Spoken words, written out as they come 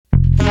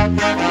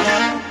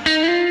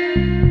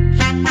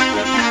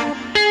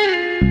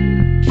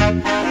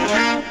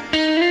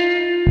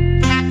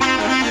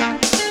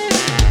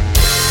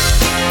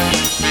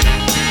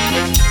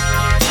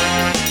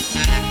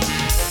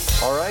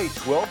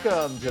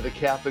Welcome to the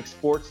Catholic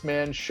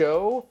Sportsman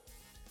Show.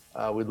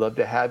 We'd love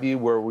to have you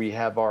where we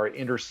have our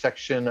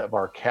intersection of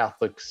our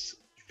Catholic's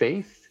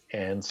faith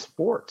and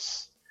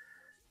sports.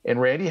 And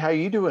Randy, how are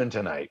you doing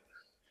tonight?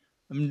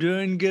 I'm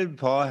doing good,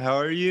 Paul. How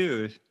are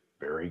you?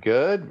 Very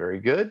good, very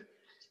good.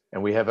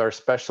 And we have our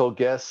special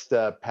guest,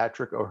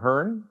 Patrick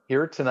Hearn,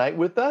 here tonight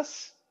with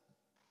us.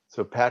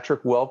 So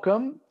Patrick,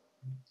 welcome.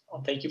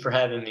 Well, thank you for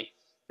having me.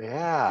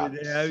 Yeah.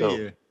 Good to have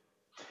you.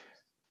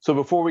 So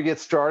before we get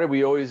started,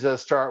 we always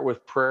start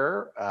with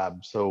prayer.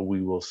 So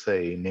we will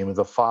say, in the name of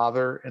the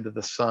Father, and of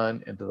the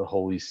Son, and of the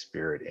Holy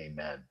Spirit.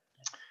 Amen.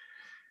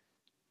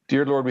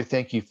 Dear Lord, we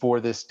thank you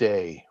for this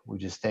day. We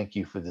just thank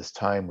you for this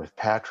time with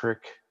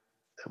Patrick,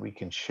 that we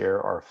can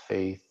share our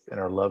faith and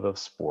our love of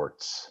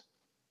sports.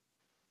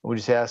 We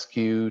just ask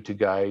you to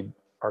guide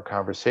our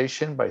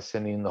conversation by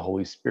sending the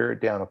Holy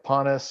Spirit down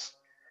upon us.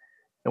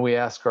 And we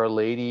ask Our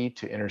Lady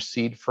to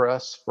intercede for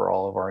us for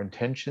all of our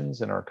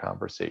intentions in our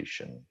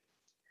conversation.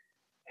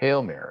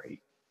 Hail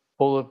Mary,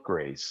 full of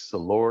grace, the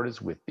Lord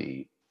is with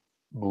thee.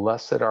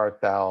 Blessed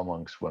art thou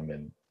amongst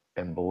women,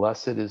 and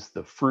blessed is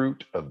the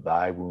fruit of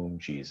thy womb,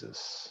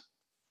 Jesus.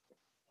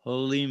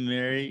 Holy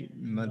Mary,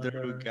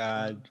 Mother of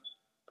God,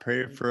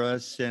 pray for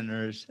us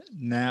sinners,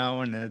 now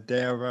and at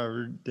the hour of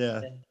our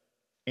death.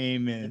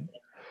 Amen.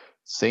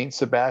 Saint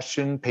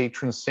Sebastian,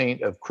 patron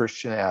saint of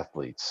Christian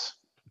athletes,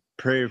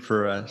 pray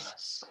for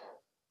us.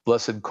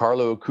 Blessed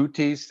Carlo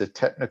Acutis, the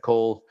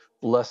technical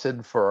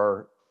blessed for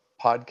our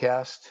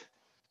podcast,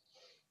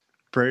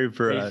 pray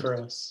for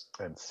us.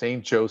 And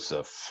Saint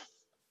Joseph,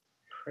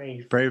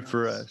 pray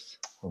for us.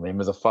 In the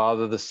name of the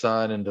Father, the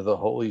Son, and of the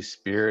Holy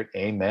Spirit.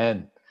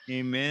 Amen.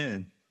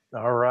 Amen.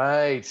 All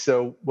right.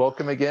 So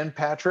welcome again,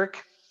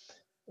 Patrick.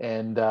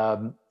 And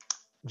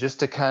just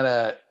to kind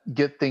of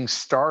get things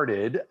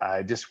started,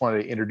 I just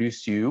want to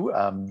introduce you.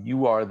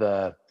 You are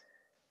the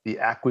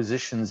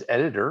acquisitions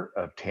editor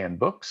of Tan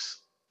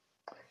Books,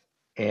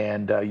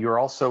 and you're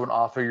also an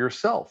author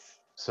yourself.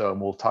 So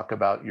we'll talk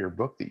about your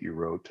book that you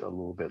wrote a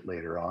little bit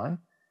later on.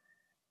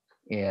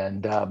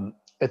 And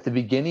at the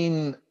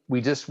beginning,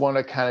 we just want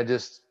to kind of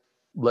just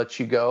let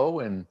you go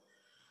and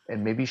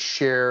maybe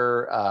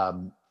share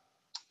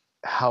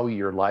how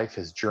your life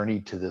has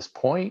journeyed to this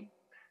point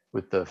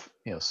with the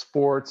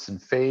sports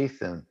and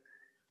faith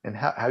and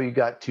how you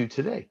got to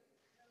today.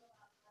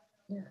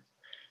 Yeah.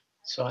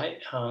 So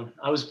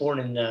I was born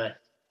in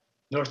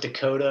North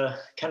Dakota,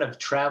 kind of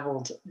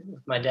traveled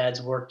with my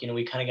dad's work.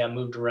 We kind of got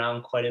moved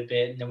around quite a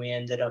bit. And then we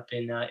ended up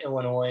in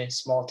Illinois,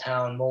 small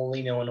town,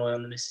 Moline, Illinois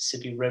on the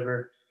Mississippi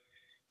River.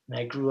 And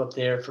I grew up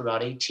there for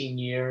about 18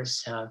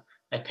 years.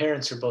 My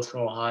parents are both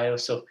from Ohio.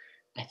 So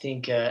I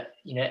think,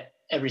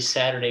 every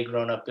Saturday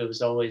growing up, it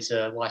was always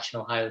watching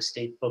Ohio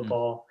State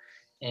football.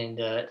 And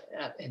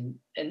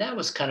that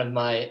was kind of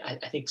I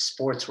think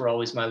sports were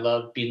always my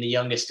love, being the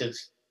youngest of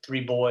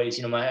three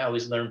boys. I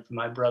always learned from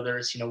my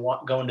brothers,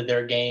 going to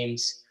their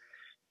games,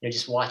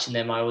 just watching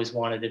them. I always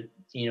wanted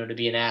to, to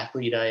be an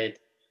athlete. I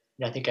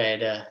think I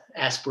had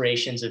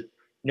aspirations of,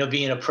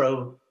 being a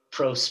pro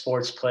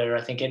sports player.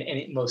 I think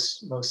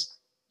most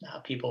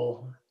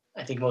people,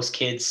 I think most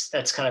kids,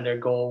 that's kind of their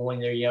goal when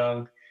they're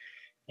young.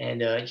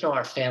 And,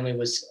 our family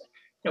was,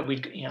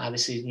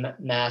 obviously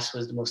mass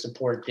was the most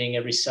important thing.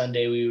 Every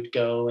Sunday we would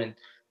go. And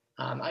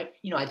I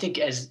think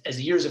as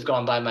the years have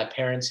gone by, my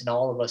parents and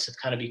all of us have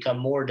kind of become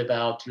more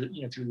devout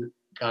through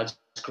God's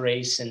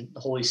grace and the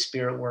Holy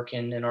Spirit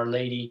working and Our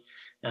Lady.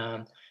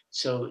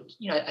 So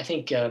I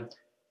think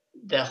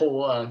the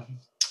whole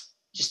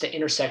just the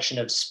intersection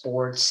of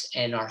sports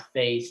and our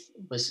faith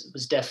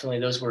was definitely,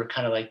 those were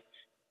kind of like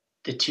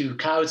the two,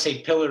 I would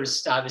say,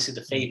 pillars. Obviously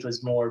the faith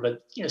was more,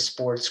 but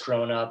sports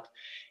growing up.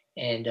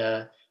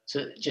 And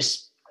so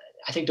just,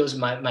 I think those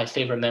are my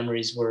favorite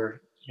memories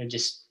were,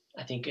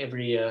 I think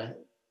every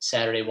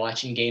Saturday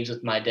watching games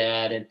with my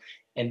dad.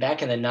 And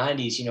back in the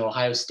 90s,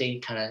 Ohio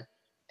State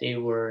they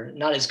were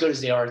not as good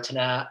as they are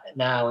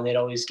now, and they'd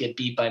always get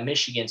beat by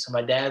Michigan. So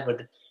my dad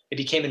it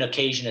became an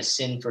occasion, a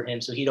sin for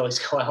him. So he'd always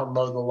go out and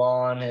mow the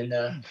lawn.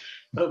 And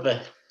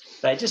but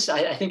I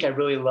think I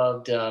really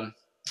loved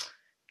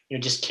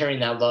just carrying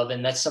that love.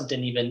 And that's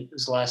something, even it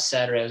was last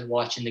Saturday, I was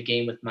watching the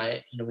game with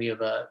my,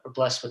 we're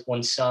blessed with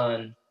one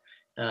son,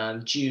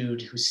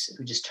 Jude, who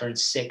just turned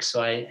 6.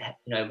 So I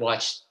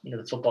watched,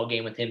 the football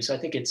game with him. So I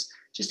think it's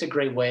just a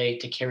great way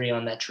to carry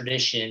on that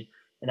tradition.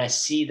 And I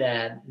see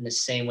that in the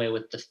same way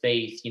with the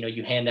faith.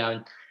 You hand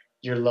down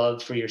your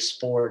love for your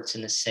sports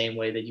in the same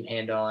way that you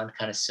hand on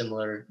kind of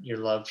similar your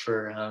love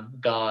for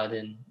God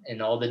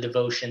and all the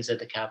devotions that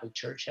the Catholic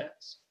Church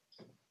has.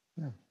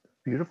 Yeah,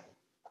 beautiful.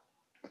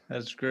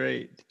 That's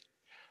great.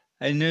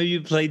 I know you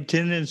played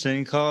tennis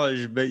in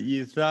college, but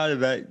you thought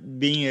about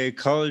being a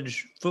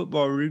college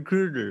football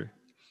recruiter.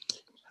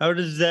 How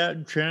does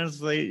that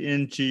translate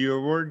into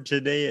your work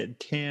today at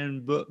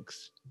Tan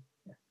Books?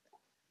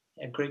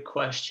 A great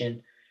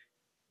question.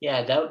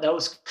 Yeah, that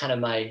was kind of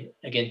my,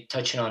 again,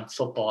 touching on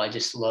football. I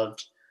just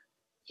loved,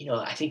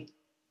 I think,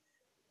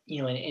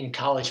 in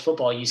college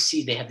football, you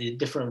see they have the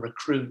different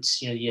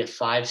recruits. You have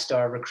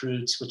 5-star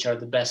recruits, which are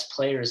the best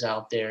players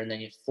out there, and then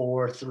you have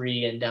 4,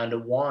 3, and down to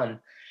 1.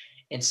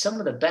 And some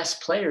of the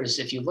best players,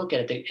 if you look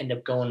at it, they end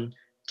up going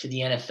to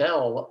the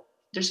NFL.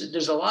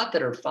 There's a lot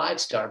that are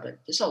 5-star, but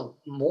there's a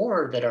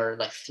more that are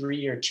like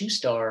 3 or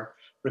 2-star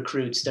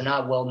recruits. They're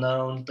not well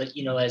known, but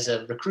as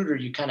a recruiter,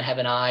 you kind of have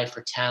an eye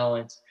for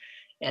talent.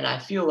 And I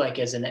feel like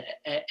as an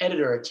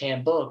editor at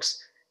TAM Books,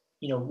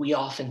 we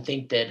often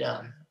think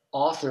that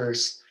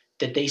authors,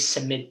 that they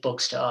submit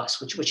books to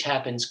us, which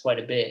happens quite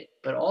a bit,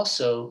 but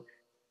also,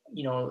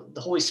 the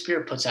Holy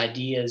Spirit puts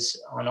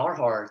ideas on our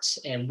hearts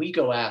and we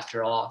go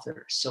after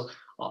authors. So,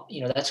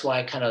 that's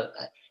why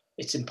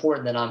it's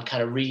important that I'm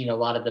kind of reading a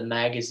lot of the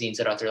magazines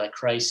that are out there, like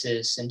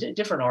Crisis and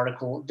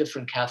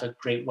different Catholic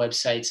great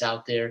websites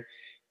out there,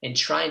 and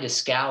trying to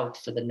scout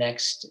for the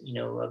next,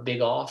 a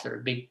big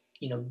author,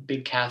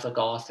 big Catholic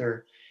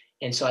author.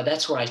 And so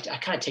that's where I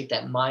kind of take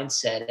that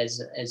mindset as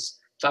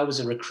if I was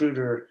a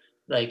recruiter,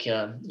 like,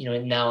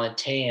 now at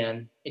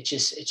TAN, it's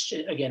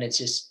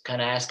just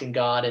kind of asking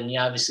God, and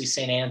obviously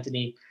St.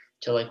 Anthony,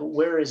 to like,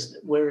 where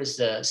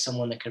is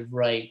someone that could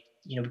write,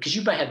 because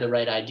you might have the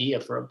right idea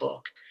for a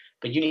book,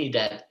 but you need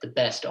the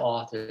best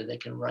author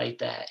that can write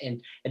that.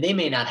 And they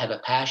may not have a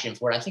passion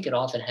for it. I think it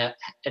often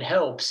it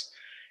helps.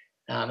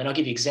 And I'll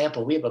give you an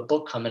example. We have a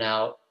book coming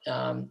out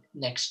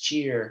next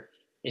year.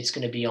 It's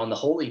going to be on the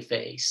Holy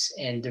Face.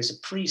 And there's a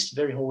priest,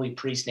 very holy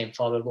priest named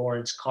Father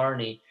Lawrence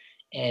Carney.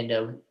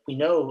 And we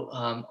know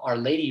Our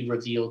Lady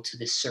revealed to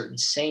this certain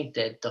saint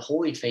that the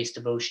Holy Face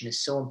devotion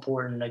is so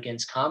important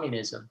against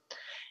communism.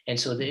 And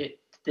so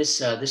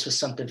this was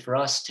something for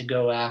us to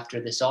go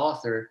after this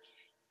author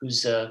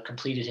who's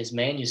completed his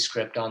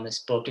manuscript on this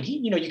book. And he,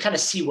 you kind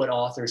of see what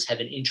authors have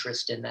an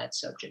interest in that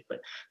subject, but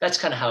that's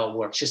kind of how it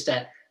works. Just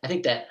that, I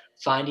think that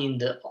finding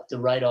the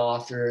right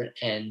author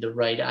and the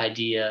right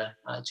idea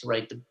to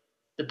write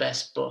the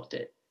best book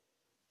that.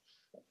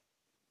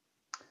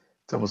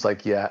 It's almost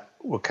like,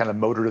 what kind of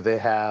motor do they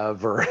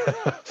have, or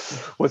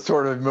what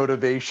sort of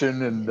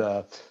motivation?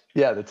 And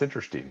that's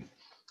interesting.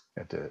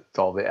 It's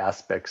all the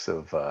aspects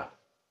of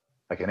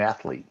like an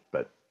athlete,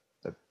 but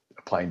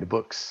applying to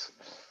books.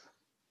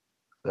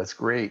 That's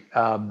great.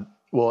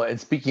 Well, and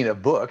speaking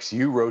of books,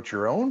 you wrote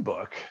your own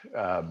book,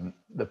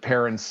 The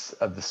Parents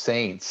of the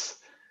Saints.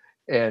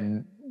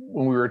 And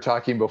when we were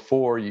talking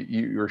before,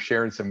 you were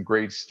sharing some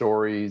great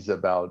stories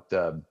about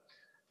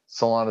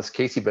Solanus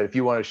Casey, but if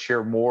you want to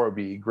share more, it'd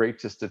be great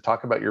just to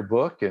talk about your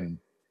book and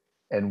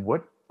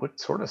what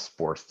sort of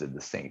sports did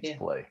the Saints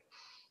play?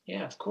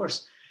 Yeah, of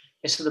course.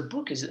 And so the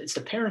book it's The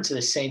Parents of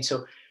the Saints.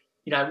 So,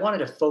 I wanted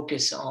to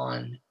focus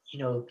on,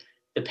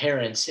 the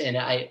parents. And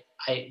I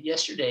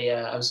yesterday,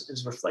 I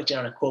was reflecting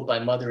on a quote by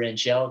Mother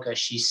Angelica.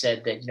 She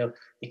said that,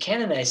 the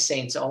canonized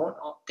saints,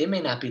 they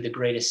may not be the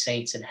greatest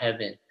saints in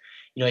heaven.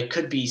 It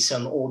could be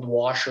some old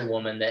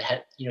washerwoman that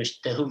had,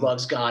 who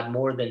loves God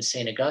more than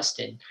St.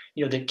 Augustine.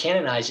 The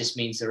canonized just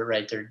means they're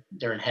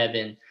in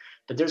heaven,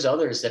 but there's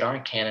others that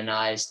aren't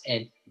canonized.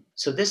 And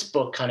so this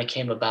book kind of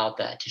came about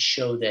that, to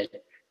show that,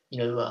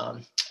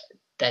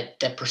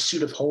 that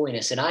pursuit of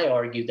holiness. And I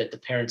argue that the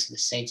parents of the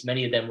saints,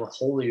 many of them were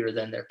holier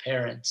than their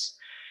parents.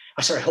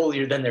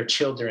 Holier than their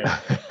children.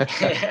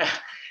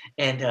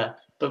 And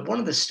but one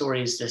of the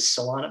stories,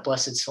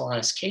 Blessed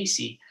Solanus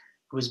Casey,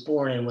 who was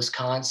born in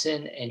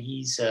Wisconsin, and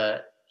he's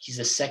a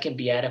second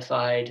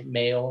beatified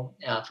male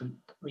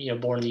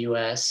born in the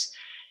U.S.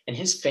 And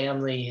his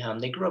family,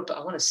 they grew up, I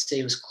want to say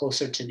it was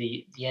closer to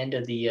the end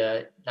of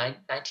the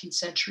 19th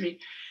century.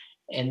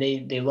 And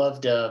they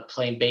loved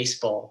playing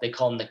baseball. They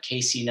call them the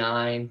Casey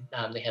Nine.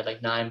 They had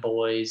like 9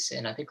 boys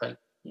and I think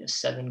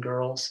 7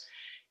 girls.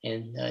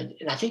 And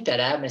I think that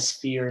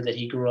atmosphere that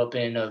he grew up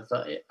in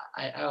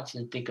I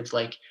often think of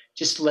like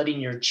just letting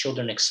your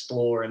children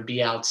explore and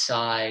be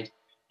outside.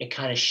 It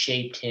kind of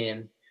shaped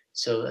him.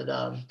 So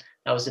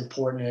that was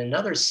important. And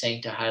another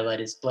saint to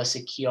highlight is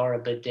Blessed Chiara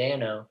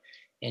Badano.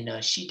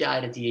 And she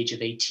died at the age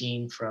of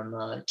 18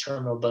 from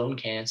terminal bone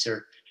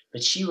cancer.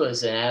 But she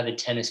was an avid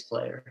tennis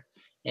player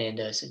and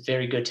a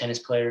very good tennis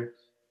player.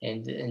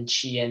 And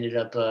she ended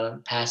up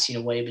passing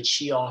away, but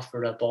she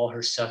offered up all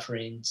her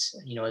sufferings,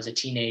 as a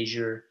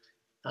teenager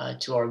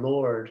to our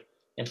Lord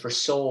and for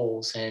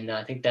souls. And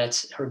I think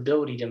that's her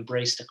ability to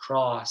embrace the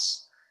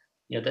cross,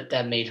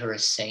 that made her a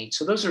saint.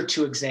 So those are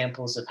 2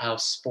 examples of how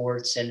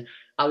sports, and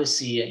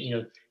obviously,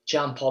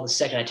 John Paul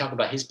II, I talk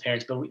about his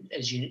parents, but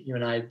as you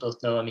and I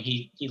both know, I mean,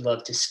 he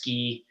loved to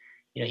ski.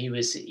 He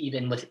was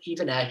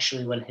even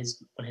actually when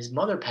his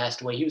mother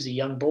passed away, he was a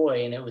young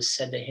boy, and it was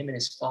said that him and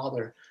his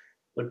father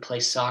would play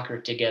soccer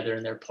together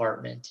in their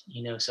apartment,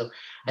 So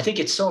I think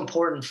it's so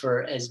important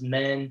for, as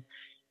men,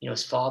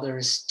 as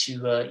fathers, to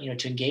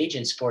to engage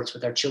in sports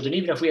with our children,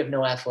 even if we have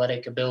no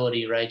athletic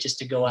ability, right? Just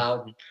to go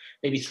out and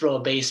maybe throw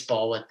a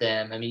baseball with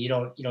them. I mean, you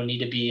don't need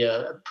to be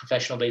a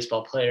professional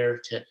baseball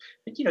player to,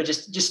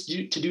 just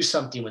to do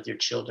something with your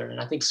children. And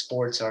I think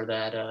sports are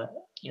that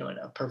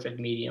a perfect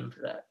medium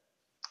for that.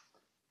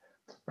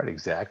 Right,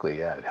 exactly.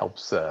 Yeah, it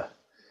helps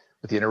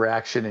with the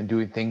interaction and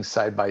doing things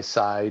side by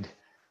side.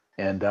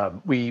 And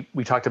we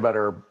talked about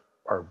our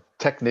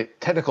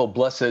technical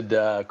blessed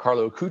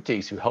Carlo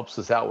Cutes, who helps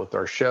us out with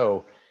our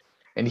show,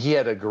 and he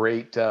had a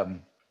great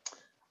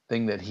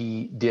thing that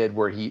he did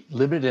where he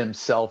limited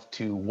himself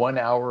to 1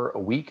 hour a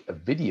week of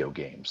video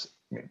games.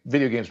 I mean,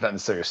 video games not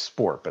necessarily a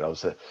sport, but I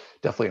was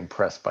definitely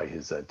impressed by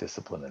his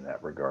discipline in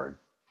that regard.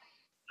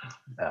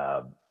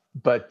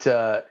 But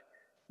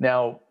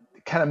now,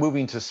 kind of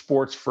moving to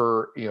sports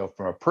for,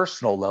 from a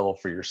personal level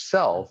for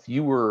yourself,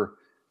 you were,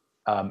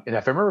 and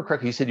if I remember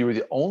correctly, you said you were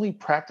the only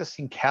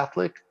practicing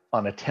Catholic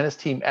on a tennis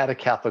team at a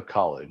Catholic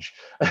college.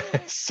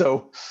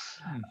 So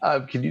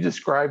can you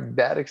describe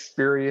that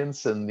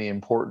experience and the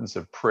importance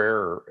of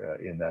prayer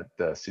in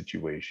that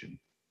situation?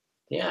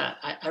 Yeah,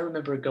 I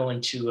remember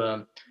going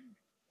to,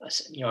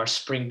 our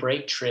spring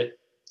break trip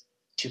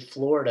to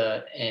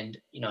Florida, and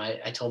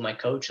I told my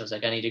coach, I was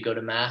like, I need to go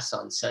to mass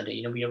on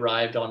Sunday. We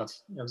arrived on it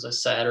was a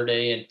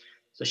Saturday, and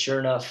so sure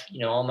enough,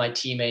 all my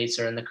teammates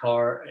are in the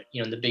car,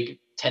 in the big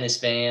tennis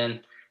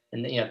van,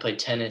 and I played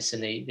tennis,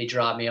 and they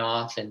dropped me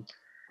off, and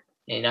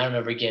I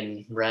remember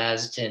getting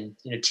razzed and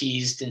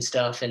teased and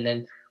stuff, and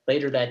then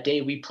later that day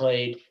we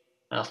played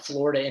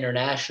Florida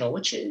International,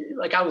 which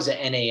like I was at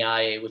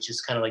NAIA, which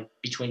is kind of like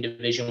between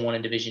Division I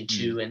and Division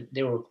II, and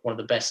they were one of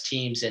the best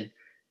teams, and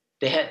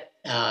they had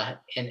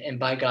and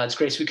by God's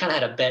grace, we kind of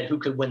had a bet who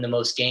could win the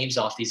most games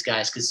off these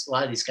guys, because a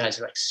lot of these guys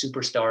are like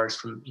superstars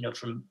from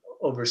from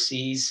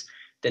overseas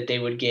that they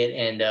would get,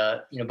 and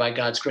by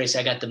God's grace,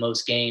 I got the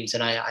most games,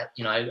 and I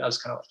was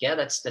kind of like, yeah,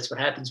 that's what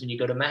happens when you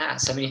go to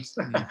mass. I mean,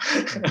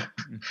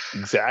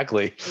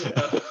 exactly.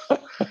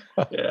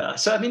 Yeah.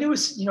 So I mean, it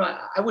was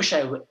I wish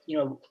I would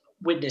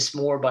witness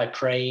more by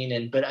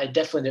praying, but I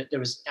definitely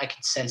I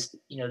could sense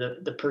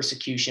the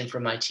persecution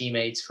from my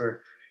teammates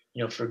for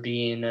for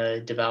being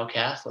a devout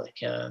Catholic.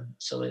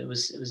 So it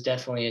was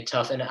definitely a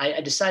tough. And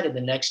I decided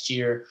the next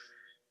year,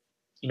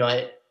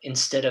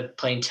 instead of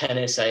playing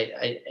tennis,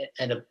 I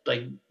ended up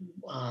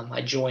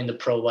I joined the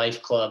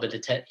pro-life club at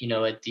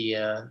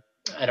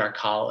at our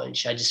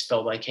college. I just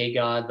felt like, hey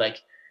God,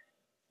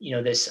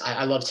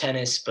 I love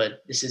tennis,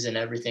 but this isn't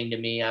everything to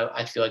me.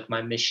 I feel like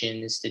my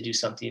mission is to do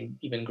something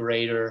even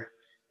greater.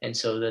 And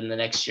so then the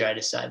next year I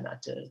decided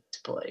not to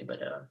play, but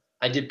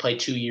I did play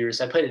 2 years.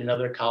 I played at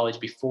another college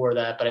before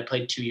that, but I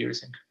played 2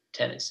 years in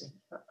tennis in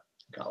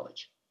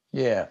college.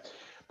 Yeah.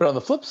 But on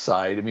the flip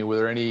side, I mean, were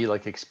there any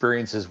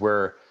experiences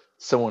where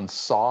someone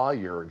saw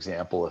your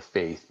example of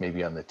faith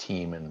maybe on the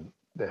team and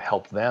that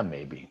helped them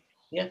maybe?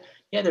 Yeah,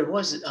 there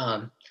was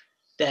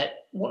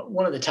that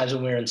one of the times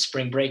when we were in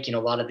spring break, a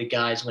lot of the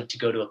guys went to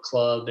go to a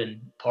club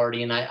and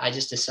party, and I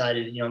just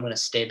decided, I'm going to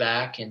stay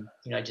back, and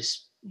I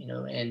just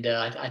and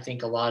I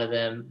think a lot of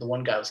them, the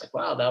one guy was like,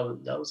 wow,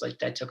 that was like,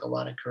 that took a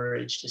lot of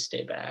courage to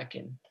stay back.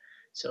 And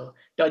so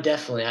no,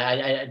 definitely,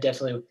 I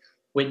definitely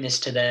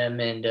witnessed to them,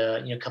 and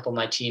a couple of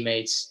my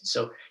teammates.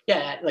 So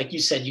yeah, like you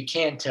said, you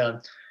can't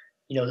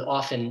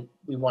often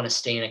we want to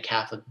stay in a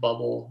Catholic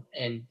bubble,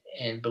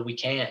 but we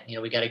can't.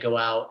 We got to go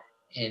out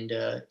and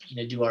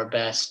do our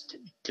best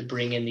to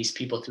bring in these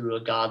people through a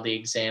godly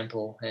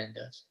example. And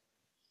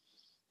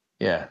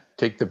yeah,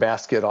 take the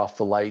basket off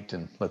the light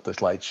and let the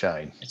light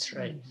shine. That's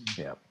right.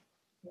 Yeah.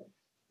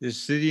 The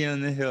city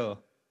on the hill.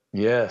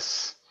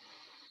 Yes.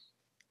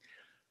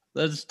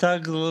 Let's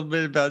talk a little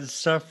bit about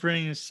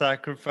suffering,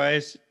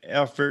 sacrifice,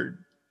 effort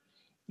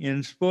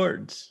in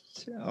sports.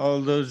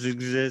 All those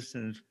exist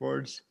in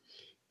sports.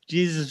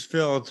 Jesus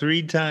fell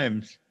 3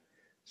 times,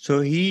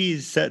 so he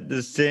set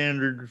the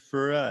standard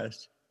for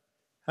us.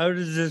 How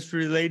does this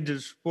relate to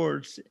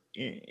sports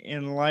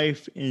and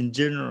life in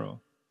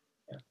general?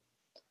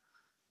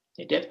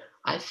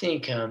 I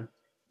think,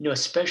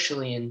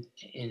 especially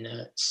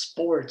in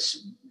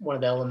sports, one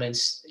of the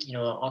elements,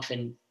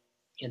 often,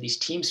 these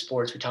team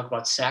sports, we talk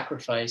about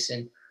sacrifice.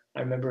 And I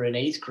remember in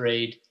 8th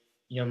grade,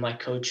 my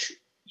coach,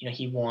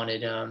 he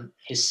wanted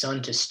his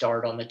son to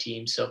start on the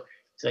team. So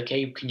he's like,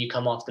 hey, can you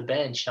come off the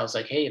bench? And I was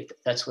like, hey, if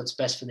that's what's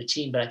best for the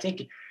team. But I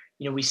think,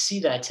 we see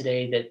that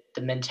today, that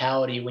the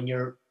mentality when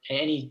you're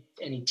any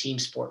team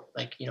sport,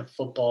 like,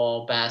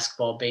 football,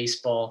 basketball,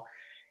 baseball,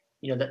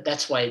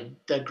 that's why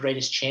the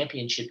greatest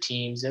championship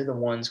teams, they're the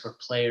ones where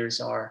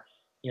players are,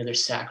 they're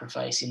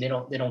sacrificing. They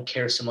don't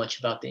care so much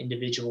about the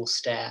individual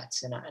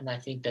stats. And I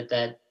think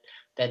that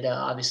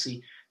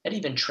obviously that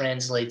even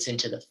translates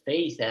into the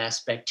faith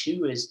aspect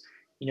too, is,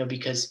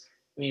 because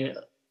I mean,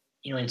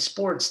 in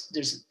sports,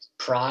 there's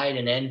pride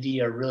and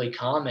envy are really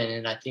common.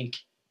 And I think,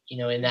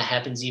 and that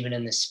happens even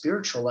in the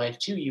spiritual life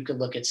too. You could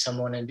look at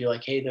someone and be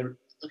like, hey,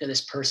 look at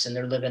this person.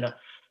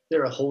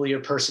 They're a holier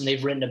person.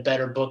 They've written a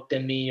better book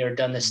than me or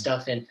done this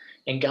stuff. And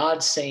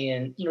God's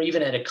saying,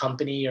 even at a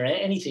company or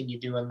anything you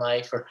do in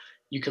life, or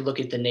you could look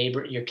at the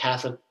neighbor, your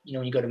Catholic,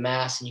 when you go to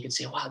mass, and you can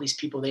say, wow, these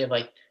people, they have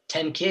like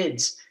 10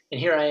 kids. And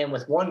here I am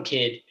with 1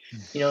 kid,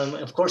 and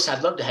of course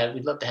we'd love to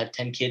have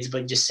 10 kids,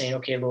 but just saying,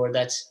 okay, Lord,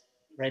 that's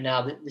right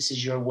now, this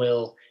is your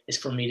will. is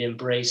for me to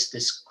embrace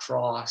this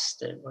cross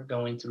that we're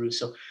going through.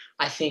 So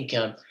I think,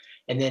 and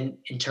then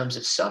in terms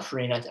of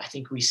suffering, I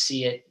think we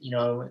see it, you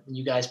know,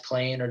 you guys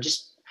playing or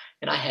just,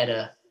 and I had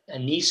a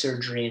knee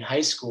surgery in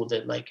high school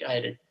that like I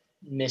had to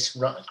miss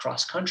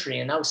cross country,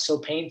 and that was so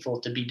painful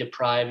to be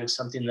deprived of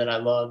something that I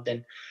loved.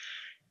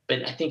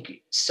 But I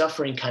think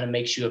suffering kind of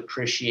makes you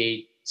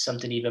appreciate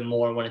something even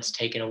more when it's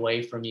taken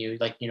away from you.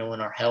 Like, you know,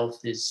 when our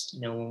health is,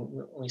 you know,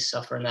 when we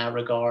suffer in that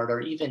regard,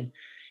 or even,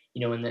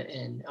 you know,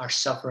 in our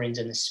sufferings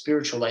in the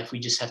spiritual life, we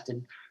just have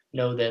to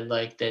know that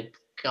like that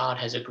God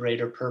has a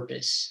greater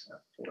purpose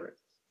for it.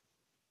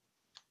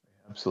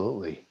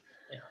 Absolutely.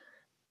 Yeah.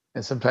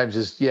 And sometimes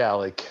just,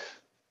 like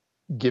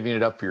giving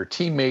it up for your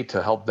teammate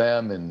to help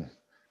them, and,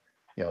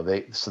 you know,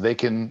 they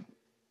can,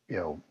 you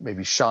know,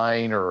 maybe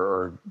shine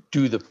or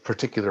do the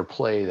particular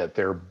play that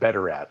they're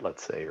better at,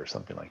 let's say, or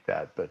something like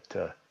that. But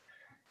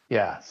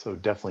so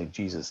definitely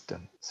Jesus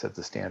set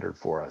the standard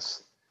for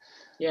us.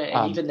 Yeah,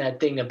 and even that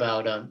thing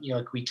about, you know,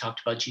 like we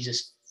talked about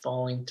Jesus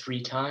falling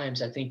 3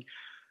 times. I think,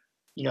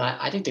 you know,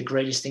 I think the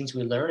greatest things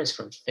we learn is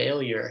from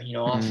failure. You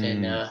know,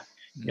 often,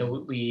 you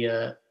know,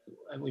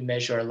 we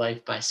measure our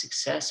life by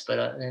success, but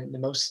and the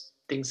most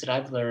things that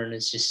I've learned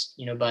is just,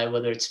 you know, by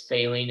whether it's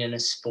failing in a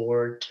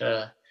sport,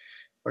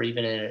 or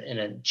even in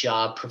a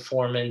job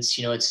performance.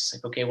 You know, it's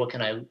like, okay, what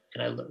can I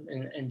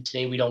learn? And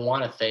today we don't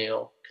want to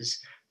fail,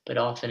 but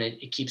often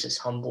it keeps us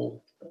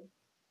humble.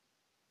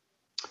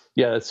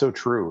 Yeah, that's so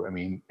true. I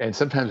mean, and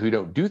sometimes we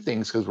don't do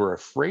things because we're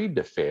afraid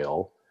to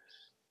fail.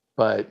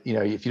 But, you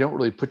know, if you don't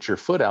really put your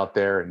foot out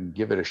there and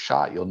give it a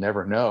shot, you'll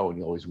never know. And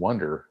you'll always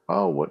wonder,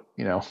 oh, what,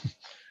 you know,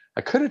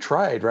 I could have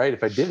tried, right?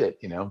 If I did it,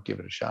 you know, give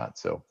it a shot.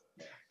 So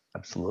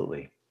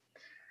absolutely.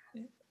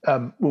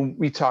 When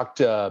we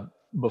talked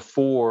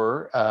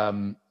before,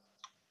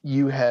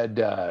 you had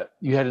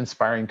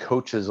inspiring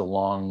coaches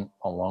along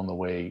the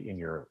way in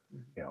your,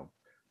 you know,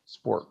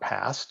 sport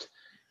past.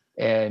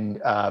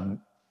 And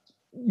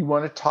you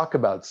want to talk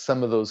about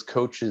some of those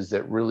coaches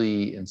that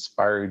really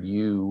inspired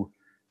you,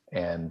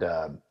 and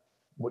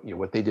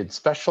what they did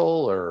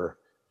special, or,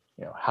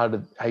 you know, how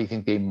you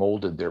think they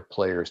molded their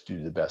players to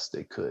do the best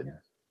they could.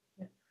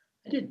 Yeah.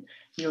 I did,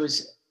 you know,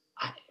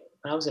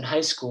 when I was in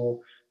high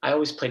school, I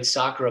always played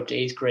soccer up to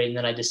 8th grade, and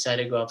then I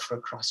decided to go out for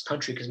cross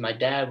country because my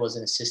dad was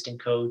an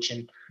assistant coach,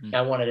 and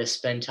I wanted to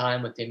spend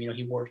time with him. You know,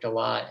 he worked a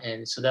lot,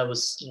 and so that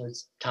was, you know,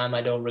 it's time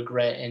I don't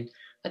regret. And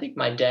I think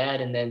my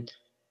dad, and then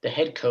the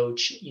head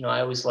coach, you know,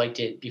 I always liked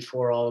it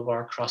before all of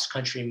our cross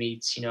country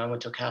meets. You know, I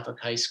went to a Catholic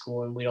high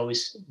school, and we'd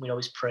always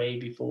pray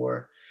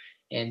before,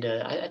 and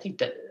I think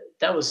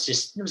that was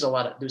just, there was a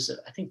lot of,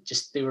 I think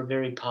just they were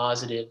very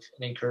positive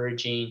and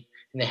encouraging,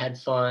 and they had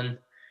fun.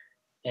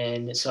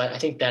 And so I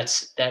think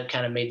that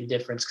kind of made the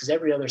difference, because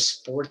every other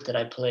sport that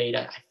I played,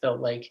 I felt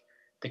like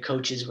the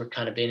coaches were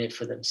kind of in it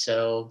for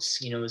themselves.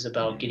 You know, it was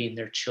about getting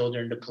their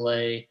children to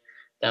play.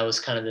 That was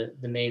kind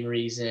of the main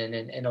reason.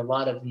 And a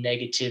lot of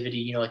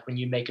negativity, you know, like when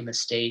you make a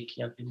mistake,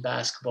 you know, in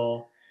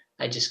basketball,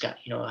 I just got,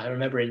 you know, I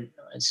remember in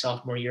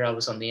sophomore year, I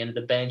was on the end of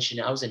the bench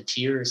and I was in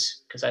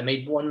tears because I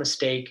made one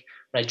mistake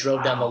when I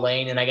drove down the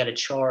lane and I got a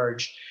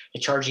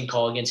charging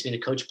call against me. The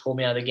coach pulled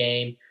me out of the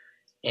game.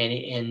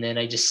 And then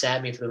I just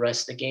sat me for the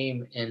rest of the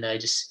game, and I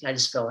just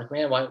felt like,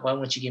 man, why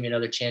won't you give me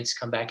another chance to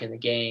come back in the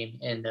game?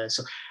 And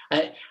so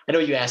I know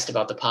you asked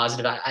about the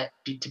positive.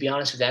 To be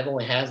honest with you, I've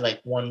only had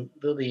like one,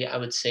 really, I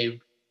would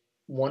say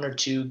 1 or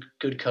 2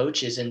 good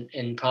coaches,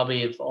 and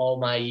probably of all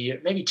my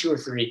year, maybe 2 or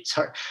 3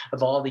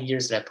 of all the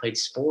years that I played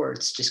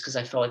sports, just because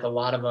I felt like a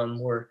lot of them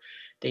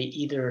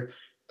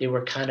they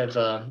were kind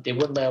of they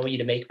wouldn't allow you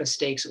to make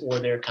mistakes, or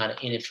they're kind of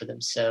in it for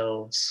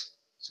themselves.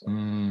 So,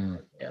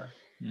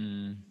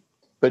 yeah.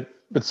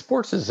 But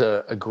sports is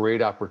a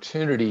great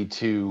opportunity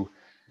to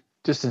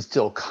just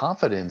instill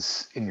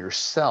confidence in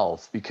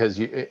yourself,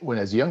 because when,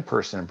 as a young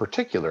person in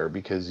particular,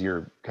 because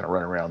you're kind of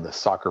running around the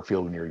soccer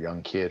field when you're a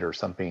young kid or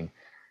something.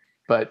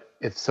 But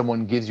if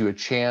someone gives you a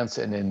chance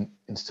and then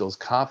instills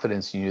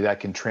confidence in you, that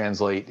can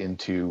translate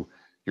into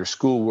your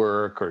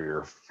schoolwork or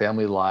your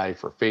family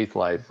life or faith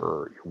life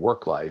or your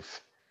work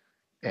life.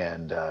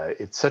 And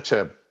it's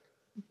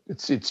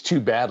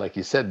too bad, like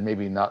you said,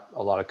 maybe not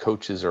a lot of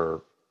coaches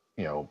are,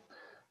 you know,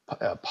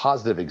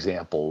 positive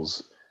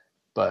examples,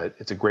 but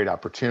it's a great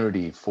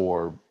opportunity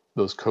for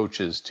those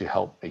coaches to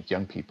help make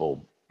young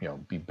people, you know,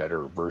 be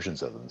better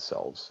versions of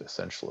themselves,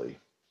 essentially.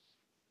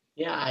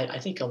 Yeah, I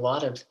think a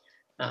lot of,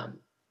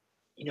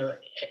 you know,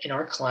 in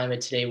our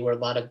climate today, where a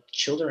lot of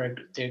children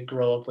they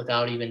grow up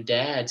without even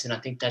dads, and I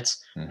think that's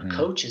a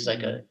coach is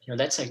like you know,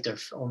 that's like their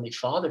only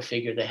father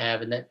figure they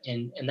have, and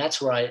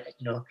that's where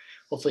you know,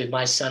 hopefully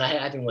my son, I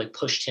haven't really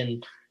pushed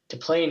him to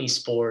play any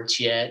sports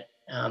yet,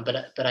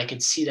 but I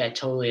could see that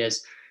totally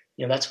as,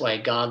 you know, that's why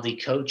a godly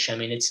coach. I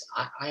mean,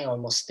 I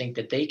almost think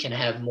that they can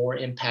have more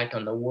impact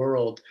on the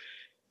world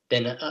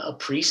than a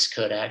priest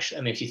could, actually.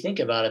 I mean, if you think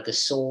about it, the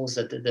souls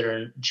that are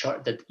in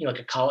charge, that, you know, like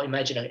a college,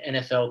 imagine an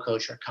NFL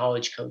coach or a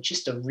college coach,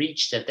 just the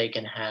reach that they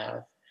can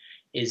have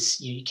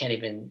is, you can't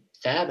even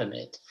fathom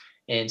it.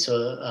 And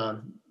so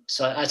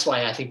So that's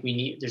why I think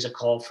there's a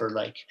call for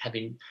like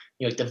having,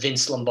 like the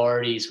Vince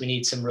Lombardis. We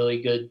need some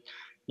really good,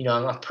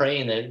 I'm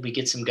praying that we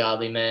get some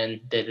godly men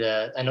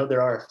that I know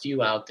there are a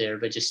few out there,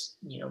 but just,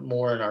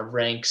 more in our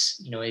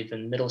ranks,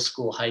 even middle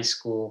school, high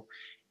school,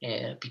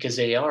 and because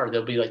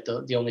they'll be like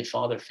the only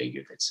father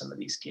figure that some of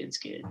these kids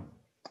get.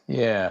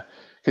 Yeah.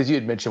 Because you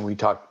had mentioned, we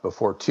talked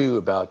before too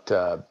about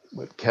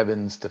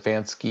Kevin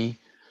Stefanski.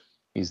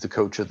 He's the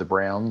coach of the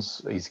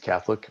Browns. He's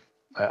Catholic.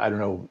 I don't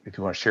know if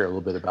you want to share a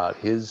little bit about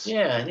his.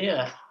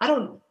 Yeah. I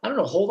don't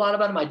know a whole lot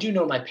about him. I do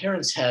know my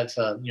parents have,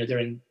 they're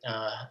in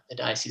the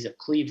Diocese of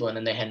Cleveland,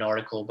 and they had an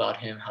article about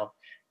him, how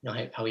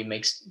he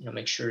makes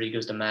sure he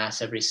goes to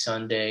mass every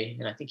Sunday,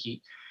 and I think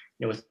he,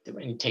 when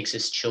he takes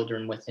his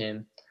children with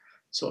him.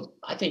 So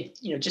I think,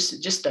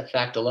 just the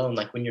fact alone,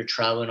 like when you're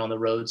traveling on the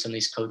road, some of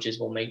these coaches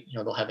will make,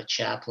 they'll have a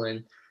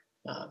chaplain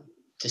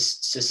to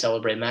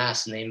celebrate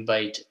mass, and they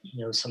invite,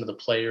 some of the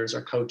players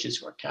or coaches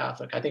who are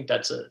Catholic. I think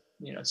that's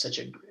such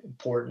an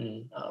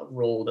important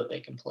role that they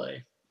can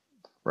play.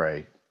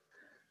 Right.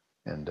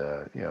 And,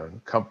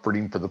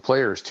 comforting for the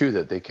players too,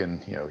 that they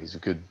can, he's a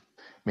good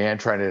man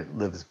trying to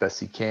live as best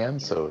he can.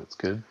 Yeah. So it's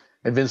good.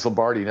 And Vince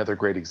Lombardi, another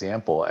great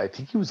example. I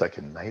think he was like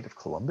a Knight of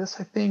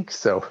Columbus, I think.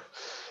 So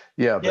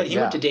yeah. But he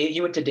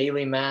went to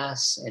daily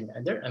mass, and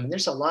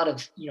there's a lot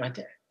of,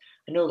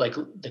 I know like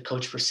the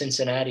coach for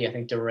Cincinnati, I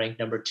think they're ranked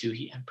number 2.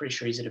 I'm pretty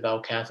sure he's a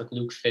devout Catholic,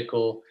 Luke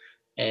Fickell.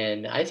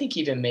 And I think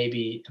even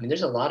maybe,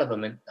 there's a lot of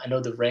them. And I know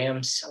the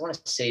Rams, I want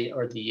to say,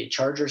 or the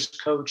Chargers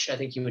coach, I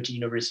think he went to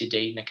University of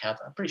Dayton, a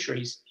Catholic. I'm pretty sure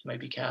he might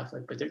be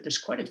Catholic, but there's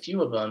quite a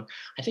few of them.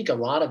 I think a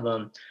lot of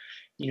them,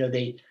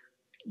 they,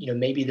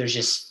 maybe there's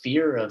just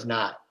fear of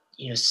not,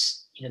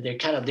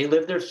 they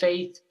live their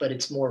faith, but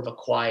it's more of a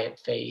quiet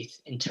faith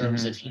in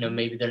terms of,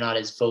 maybe they're not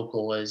as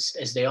vocal as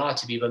they ought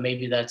to be, but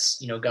maybe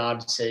that's,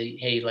 God say,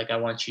 hey, like, I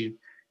want you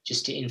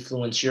just to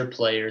influence your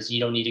players. You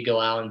don't need to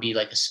go out and be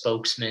like a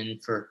spokesman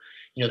for,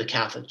 the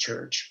Catholic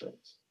Church. But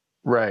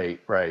Right.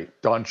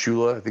 Don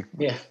Shula, I think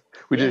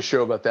we did a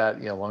show about that,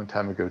 a long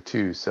time ago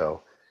too.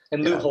 So,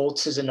 and Lou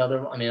Holtz is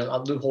another.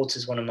 Lou Holtz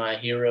is one of my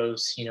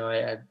heroes.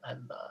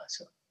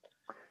 So.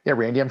 Yeah,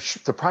 Randy, I'm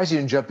surprised you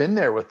didn't jump in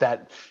there with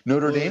that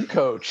Notre Dame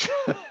coach.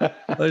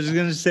 I was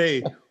going to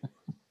say,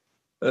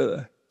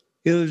 it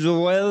was a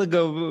while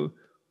ago,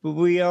 but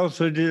we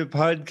also did a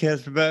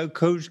podcast about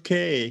Coach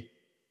K.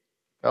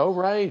 Oh,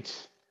 right.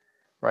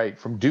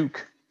 From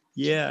Duke.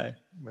 Yeah,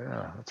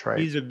 that's right.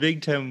 He's a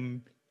big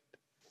time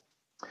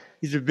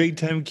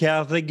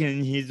Catholic,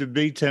 and he's a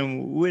big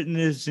time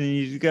witness, and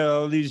he's got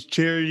all these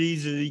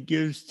charities that he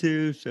gives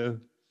to. So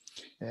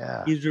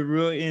yeah, he's a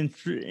real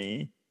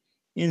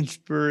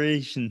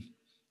inspiration.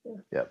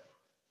 Yep.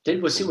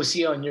 Was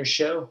he on your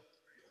show?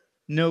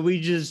 No,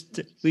 we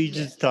just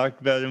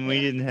talked about him.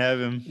 We didn't have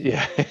him.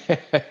 Yeah.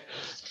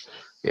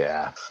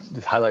 Yeah.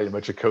 Just highlighted a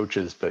bunch of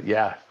coaches, but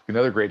yeah,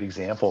 another great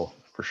example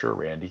for sure,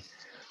 Randy.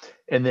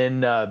 And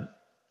then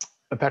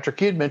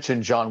Patrick, you had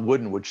mentioned John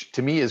Wooden, which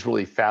to me is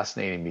really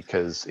fascinating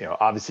because,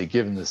 obviously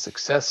given the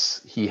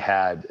success he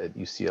had at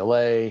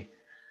UCLA,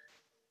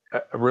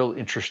 a real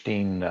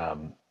interesting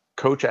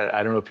coach.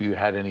 I don't know if you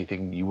had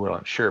anything you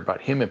want to share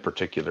about him in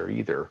particular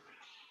either.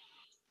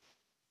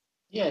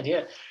 Yeah.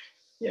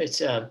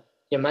 It's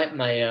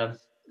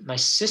my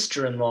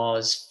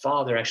sister-in-law's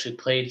father actually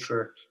played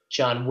for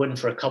John Wooden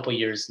for a couple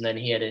years, and then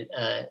he had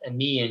a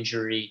knee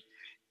injury,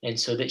 and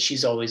so that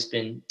she's always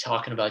been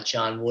talking about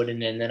John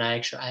Wooden. And then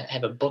I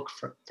have a book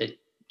that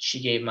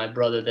she gave my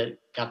brother that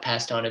got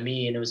passed on to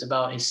me, and it was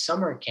about his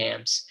summer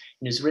camps,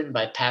 and it was written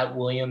by Pat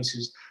Williams,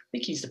 I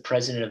think he's the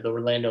president of the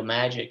Orlando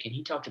Magic, and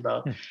he talked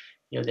about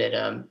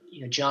that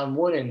John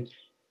Wooden,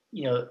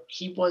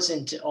 he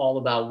wasn't all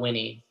about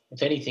winning.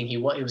 If anything, he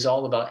was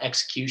all about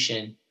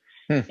execution.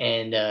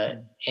 And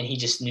he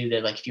just knew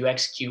that, like, if you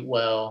execute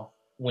well,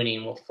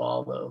 winning will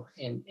follow.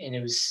 And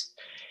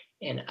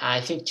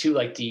I think too,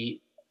 like the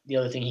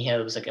other thing he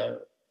had was like a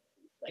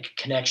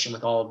connection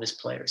with all of his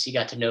players. He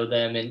got to know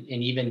them, and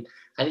even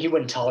I think he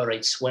wouldn't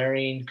tolerate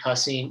swearing,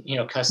 cussing.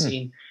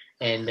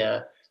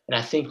 And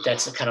I think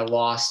that's kind of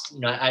lost.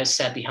 I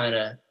sat behind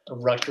a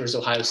Rutgers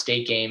Ohio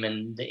State game,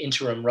 and the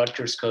interim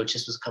Rutgers coach,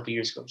 this was a couple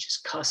years ago,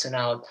 just cussing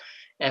out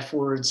F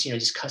words,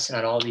 just cussing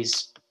out all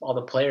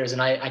the players.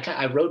 And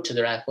I wrote to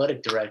their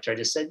athletic director. I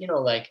just said,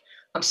 like,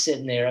 I'm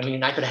sitting there. I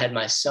mean, I could have had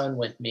my son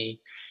with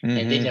me,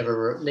 and they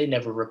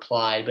never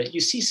replied. But you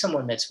see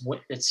someone that's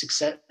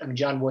success. I mean,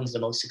 John Wooden's the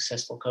most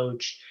successful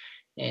coach,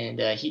 and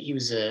he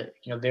was a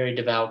very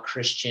devout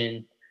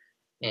Christian,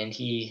 and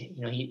he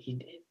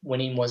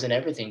winning wasn't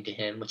everything to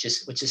him, which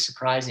is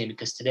surprising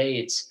because today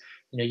it's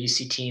you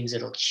see teams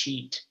that'll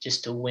cheat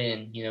just to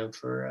win.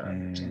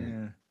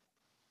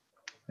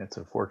 That's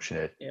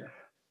unfortunate. Yeah.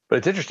 But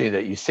it's interesting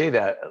that you say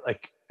that.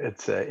 Like,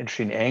 it's an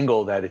interesting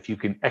angle that if you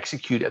can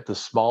execute at the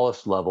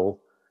smallest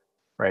level,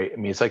 right? I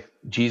mean, it's like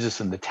Jesus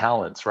and the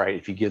talents, right?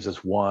 If he gives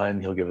us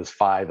 1, he'll give us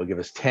 5, he'll give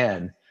us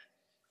 10.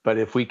 But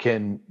if we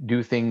can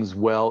do things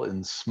well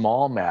in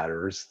small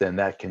matters, then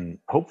that can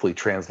hopefully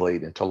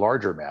translate into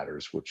larger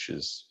matters, which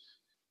is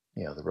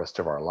the rest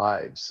of our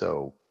lives.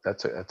 So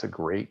that's a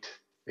great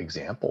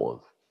example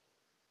of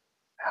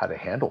how to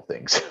handle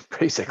things,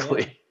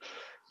 basically.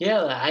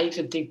 Yeah, I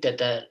even think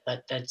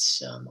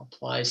that's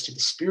applies to the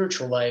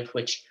spiritual life,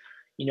 which,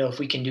 if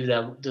we can do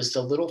that, there's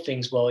the little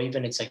things well.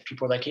 Even it's like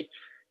people are like,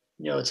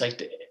 it's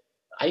like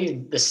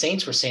the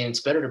saints were saying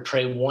it's better to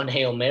pray one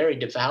Hail Mary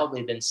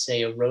devoutly than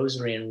say a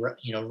rosary and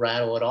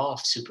rattle it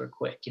off super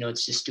quick.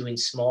 It's just doing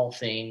small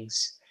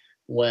things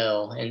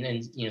well,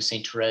 and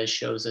Saint Therese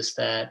shows us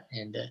that.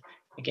 And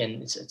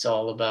again, it's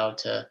all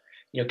about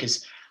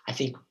because I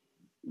think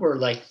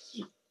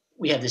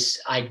we have this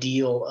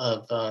ideal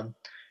of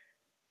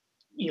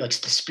it's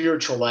the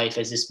spiritual life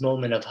as this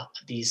moment of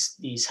these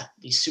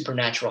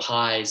supernatural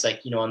highs,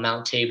 like on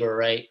Mount Tabor,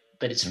 right?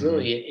 But it's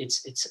really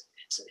it's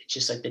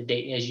just like the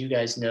day, as you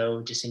guys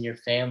know, just in your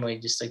family,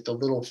 just like the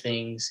little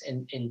things,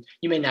 and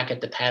you may not get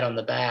the pat on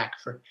the back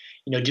for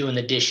doing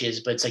the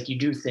dishes, but it's like you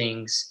do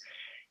things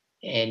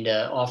and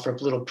offer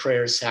up little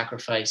prayers,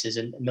 sacrifices,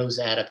 and those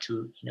add up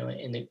to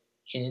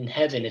in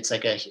heaven. It's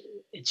like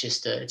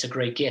it's a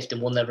great gift,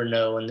 and we'll never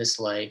know in this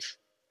life.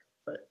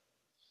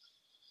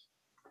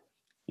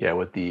 Yeah,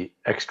 what the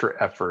extra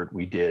effort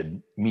we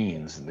did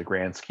means in the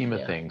grand scheme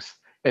of things.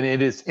 And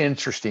it is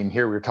interesting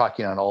here. We were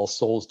talking on All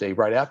Souls Day,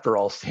 right after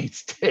All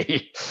Saints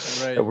Day,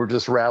 right. And we're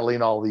just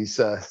rattling all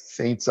these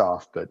saints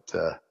off. But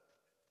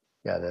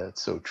yeah,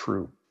 that's so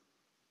true.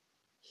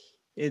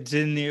 It's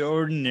in the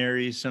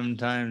ordinary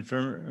sometimes.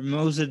 For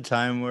most of the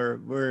time,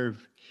 where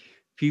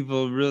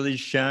people really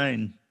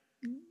shine.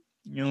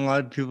 A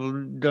lot of people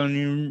don't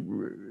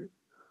even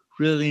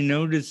really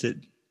notice it.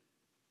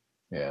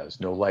 Yeah, there's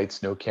no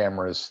lights, no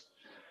cameras,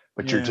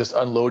 but you're just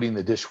unloading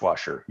the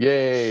dishwasher.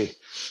 Yay!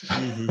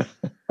 Mm-hmm.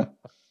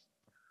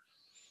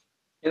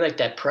 And like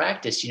that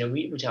practice,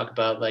 we talk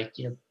about like,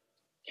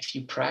 if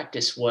you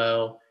practice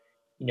well,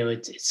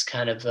 it's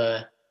kind of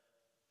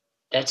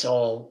that's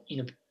all,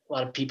 a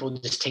lot of people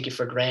just take it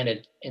for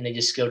granted and they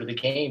just go to the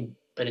game,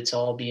 but it's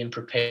all being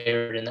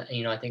prepared. And,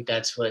 I think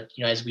that's what,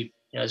 as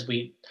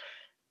we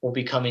will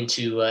be coming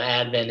to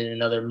Advent in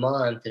another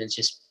month, and it's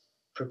just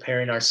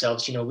preparing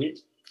ourselves,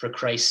 for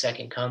Christ's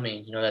second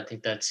coming. I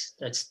think that's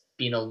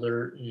being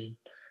alert. And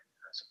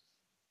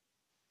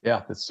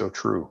yeah, that's so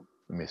true.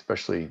 I mean,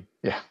 especially,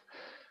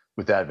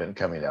 with Advent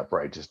coming up,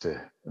 right? Just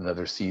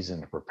another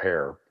season to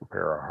prepare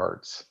our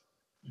hearts.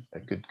 A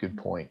good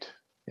point.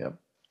 Yep.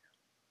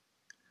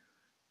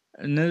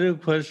 Another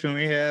question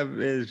we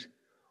have is,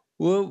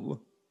 what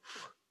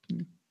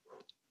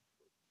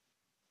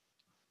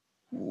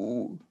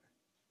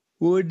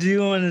do you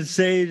want to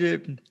say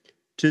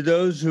to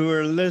those who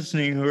are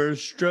listening, who are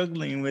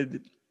struggling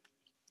with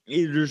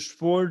either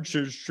sports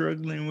or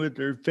struggling with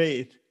their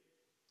faith?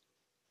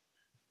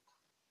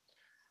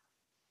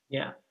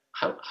 Yeah,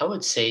 I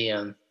would say,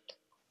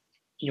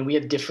 we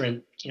have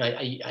different,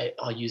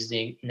 I'll use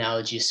the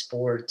analogy of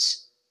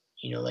sports,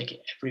 like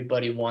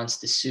everybody wants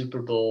the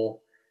Super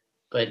Bowl,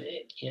 but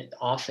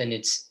often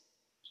it's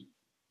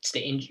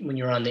when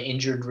you're on the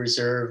injured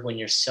reserve, when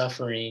you're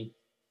suffering,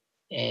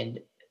 and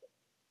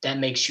that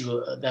makes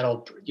you,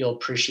 you'll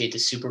appreciate the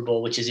Super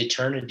Bowl, which is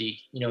eternity,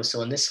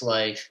 so in this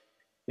life,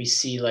 we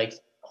see like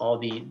all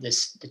the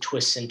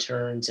twists and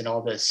turns and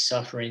all the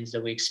sufferings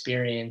that we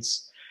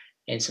experience.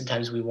 And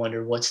sometimes we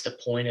wonder what's the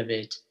point of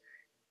it.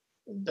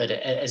 But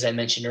as I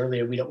mentioned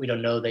earlier, we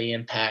don't know the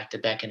impact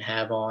that can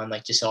have on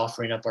like just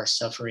offering up our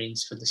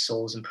sufferings for the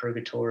souls in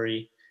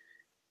purgatory,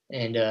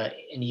 and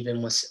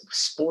even with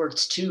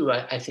sports too.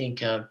 I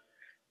think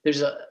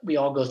we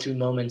all go through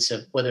moments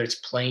of whether it's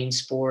playing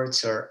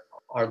sports or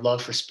our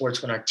love for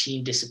sports when our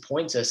team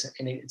disappoints us,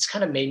 and it's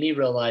kind of made me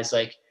realize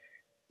like,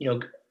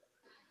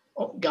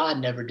 God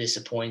never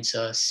disappoints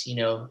us.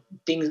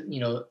 Things,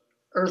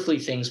 earthly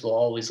things will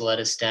always let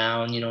us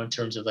down, in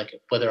terms of like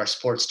whether our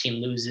sports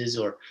team loses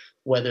or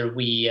whether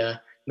we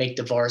make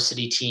the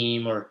varsity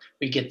team or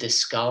we get this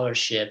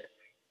scholarship.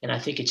 And I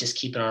think it's just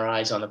keeping our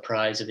eyes on the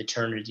prize of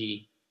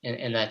eternity.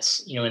 And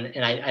that's,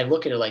 and I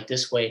look at it like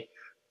this way.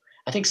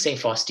 I think St.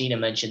 Faustina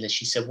mentioned this.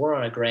 She said, we're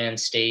on a grand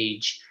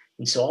stage.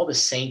 And so all the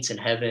saints in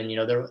heaven,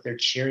 they're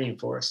cheering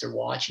for us. They're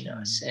watching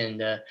us.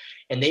 And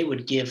they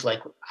would give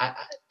like,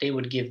 they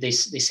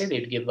say they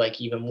would give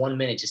like even 1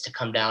 minute just to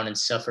come down and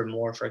suffer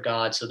more for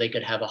God so they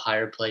could have a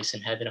higher place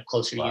in heaven, a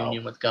closer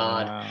union with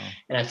God. Wow.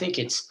 And I think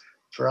it's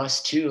for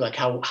us too, like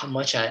how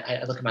much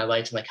I look at my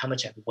life and like how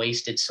much I've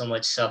wasted so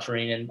much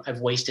suffering, and I've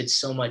wasted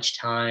so much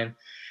time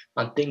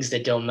on things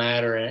that don't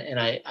matter. And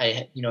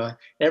I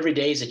every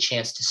day is a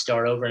chance to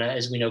start over. And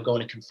as we know,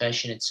 going to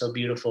confession, it's so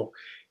beautiful.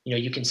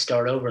 You can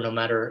start over no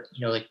matter,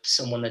 like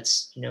someone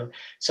that's,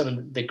 some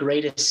of the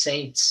greatest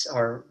saints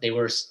they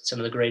were some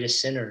of the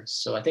greatest sinners.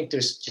 So I think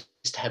there's just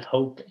to have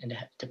hope and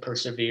to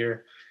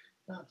persevere.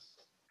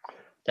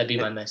 That'd be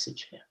my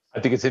message. Yeah. I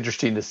think it's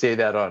interesting to say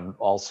that on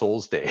All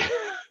Souls Day,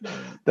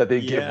 that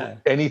they give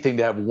anything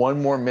to have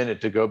 1 more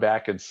minute to go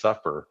back and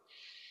suffer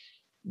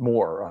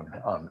more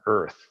on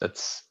earth.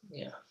 That's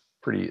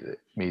pretty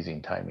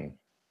amazing timing.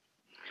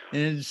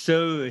 And it's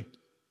so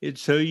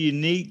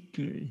unique.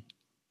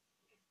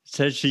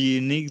 such a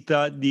unique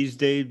thought these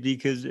days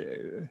because,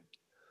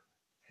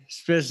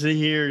 especially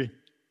here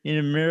in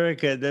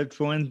America, that's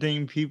one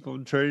thing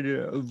people try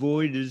to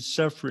avoid is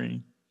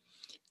suffering.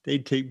 They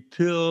take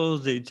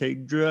pills, they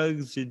take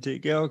drugs, they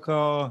take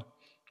alcohol,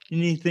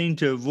 anything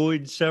to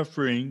avoid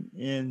suffering.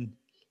 And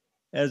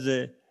as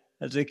a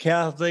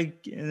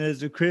Catholic and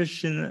as a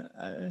Christian,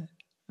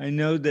 I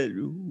know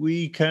that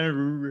we kind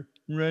of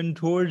run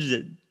towards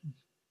it.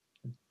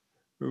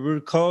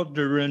 We're called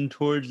to run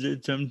towards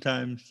it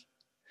sometimes.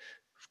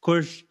 Of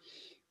course,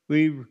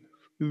 we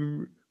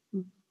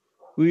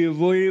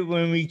avoid it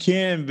when we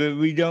can, but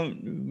we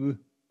don't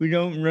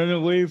run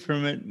away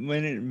from it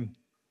when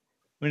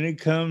it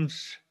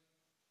comes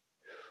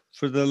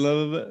for the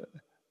love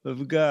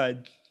of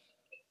God.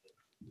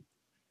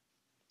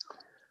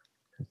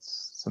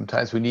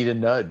 Sometimes we need a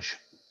nudge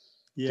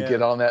to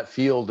get on that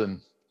field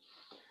and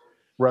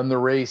run the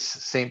race.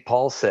 St.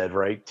 Paul said,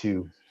 right,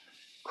 to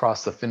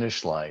cross the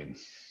finish line.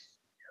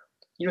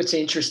 You know, it's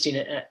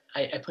interesting.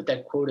 I put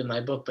that quote in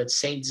my book, but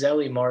St.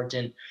 Zélie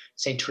Martin,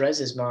 St.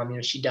 Teresa's mom, you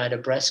know, she died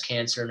of breast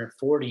cancer in her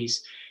 40s.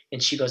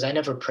 And she goes, I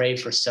never pray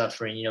for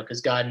suffering, you know, because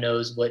God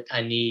knows what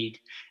I need.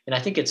 And I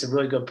think it's a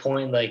really good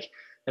point. Like,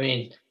 I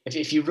mean,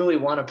 if you really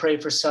want to pray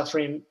for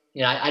suffering,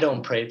 you know, I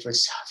don't pray for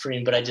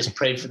suffering, but I just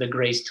pray for the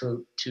grace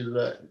to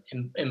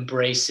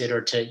embrace it, or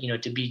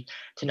to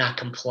not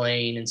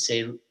complain and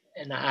say.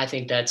 And I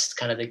think that's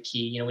kind of the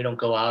key. You know, we don't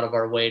go out of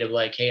our way to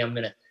like, hey, I'm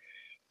going to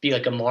be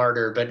like a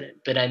martyr.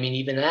 But I mean,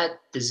 even that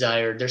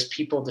desire, there's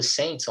people, the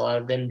saints, a lot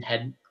of them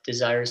had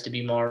desires to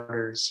be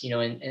martyrs, you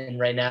know, and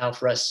right now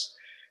for us,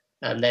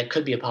 that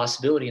could be a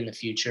possibility in the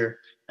future.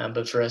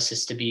 But for us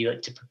is to be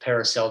like, to prepare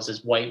ourselves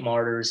as white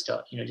martyrs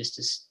to, you know, just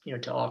to, you know,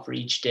 to offer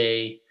each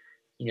day,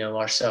 you know,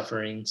 our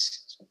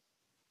sufferings.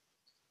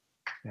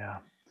 Yeah.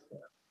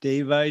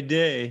 Day by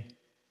day.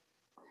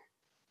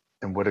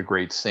 And what a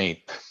great saint,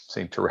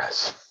 St.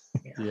 Teresa.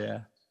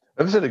 Yeah.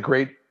 That was a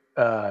great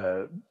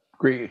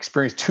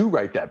experience to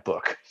write that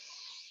book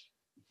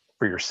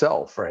for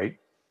yourself, right?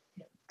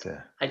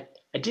 I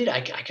did.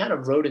 I kind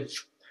of wrote it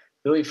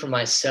really for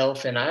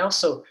myself. And I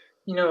also,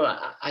 you know,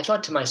 I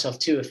thought to myself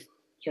too, if,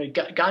 you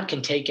know, God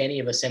can take any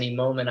of us any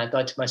moment. I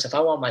thought to myself, I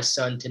want my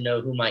son to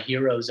know who my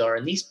heroes are.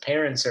 And these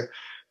parents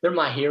they're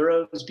my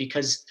heroes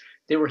because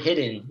they were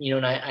hidden, you know,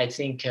 and I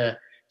think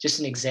just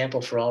an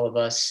example for all of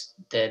us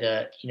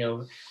that, you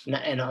know,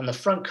 and on the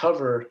front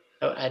cover,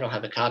 I don't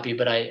have a copy,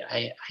 but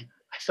I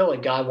felt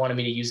like God wanted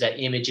me to use that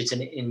image.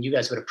 And you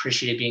guys would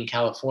appreciate it being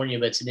California,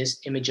 but it's this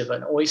image of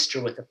an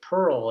oyster with a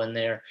pearl in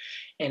there.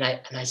 And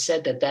I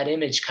said that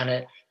image kind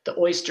of, the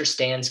oyster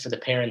stands for the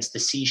parents, the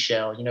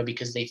seashell, you know,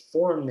 because they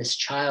form this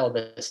child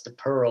that's the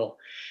pearl,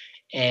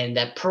 and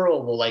that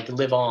pearl will like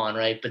live on,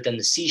 right? But then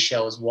the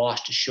seashell is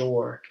washed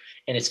ashore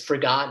and it's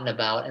forgotten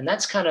about. And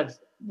that's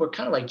we're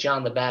kind of like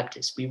John the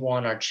Baptist. We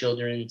want our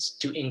children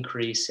to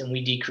increase and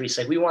we decrease.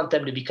 Like we want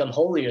them to become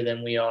holier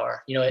than we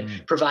are, you know,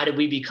 provided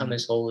we become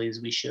as holy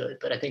as we should.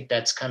 But I think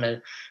that's kind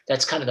of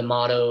the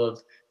motto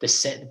of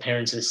the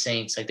parents of the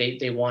saints. Like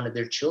they wanted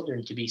their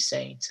children to be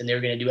saints, and they were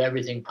going to do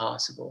everything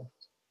possible.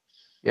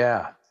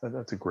 Yeah,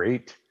 that's a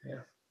great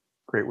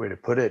way to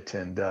put it.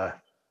 And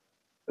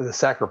the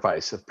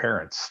sacrifice of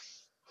parents.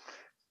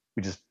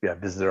 We just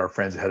visited our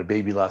friends who had a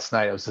baby last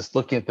night. I was just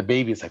looking at the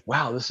baby. It's like,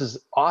 wow, this is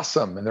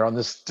awesome. And they're on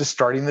this, just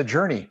starting the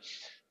journey.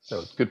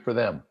 So it's good for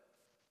them.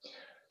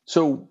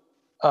 So,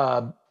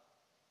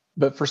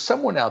 but for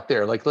someone out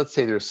there, like, let's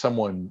say there's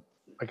someone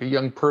like a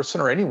young person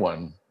or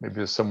anyone, maybe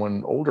there's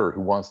someone older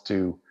who wants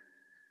to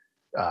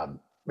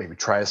maybe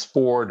try a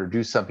sport or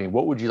do something.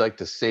 What would you like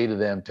to say to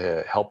them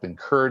to help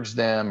encourage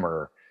them,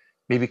 or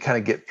maybe kind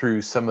of get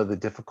through some of the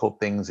difficult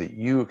things that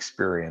you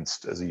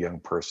experienced as a young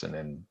person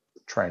and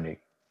trying to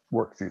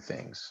work through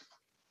things?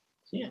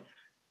 Yeah.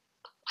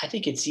 I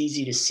think it's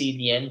easy to see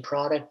the end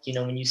product, you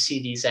know, when you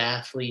see these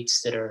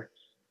athletes that are,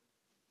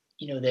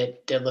 you know,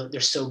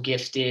 they're so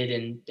gifted,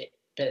 and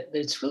that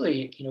it's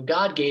really, you know,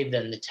 God gave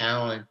them the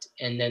talent,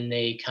 and then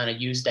they kind of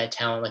use that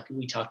talent. Like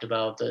we talked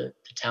about the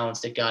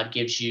talents that God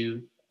gives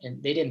you,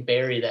 and they didn't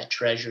bury that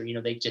treasure. You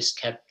know, they just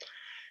kept,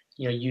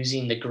 you know,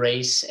 using the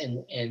grace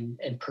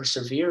and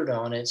persevered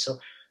on it. So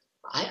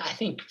I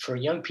think for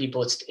young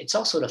people, it's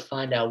also to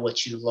find out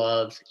what you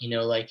love, you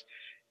know, like,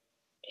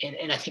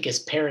 and I think as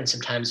parents,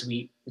 sometimes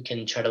we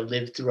can try to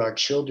live through our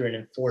children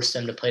and force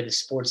them to play the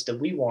sports that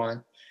we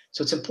want.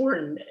 So it's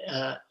important,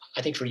 I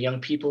think, for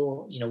young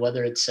people, you know,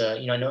 whether it's,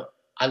 you know, I know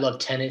I love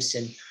tennis,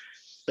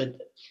 but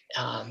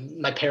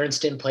my parents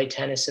didn't play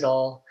tennis at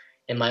all.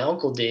 And my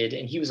uncle did,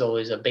 and he was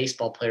always a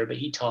baseball player, but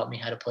he taught me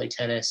how to play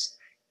tennis.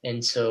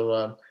 And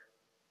so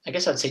I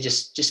guess I'd say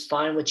just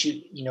find what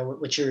you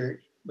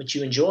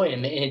enjoy,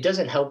 and it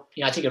doesn't help.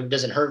 You know, I think it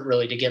doesn't hurt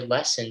really to get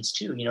lessons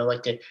too. You know,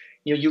 like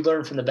you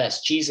learn from the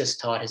best. Jesus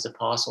taught his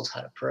apostles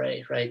how to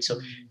pray, right? So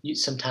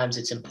sometimes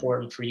it's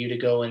important for you to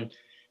go and,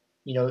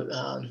 you know,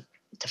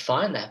 to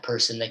find that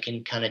person that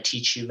can kind of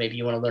teach you. Maybe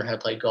you want to learn how to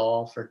play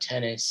golf or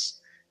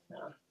tennis.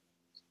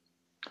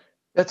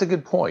 That's a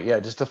good point. Yeah,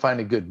 just to find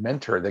a good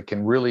mentor that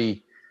can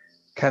really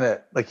kind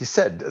of, like you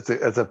said,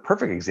 as a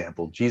perfect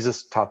example.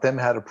 Jesus taught them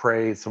how to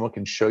pray. Someone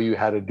can show you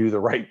how to do the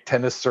right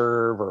tennis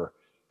serve or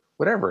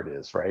whatever it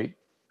is, right?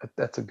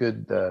 That's a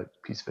good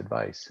piece of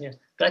advice. Yeah,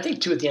 but I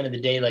think too, at the end of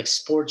the day, like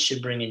sports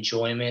should bring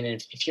enjoyment,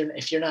 and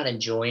if you're not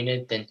enjoying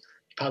it, then you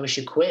probably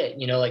should quit.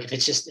 Like if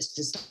it's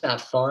just not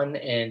fun,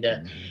 and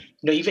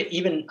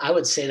even I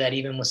would say that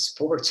even with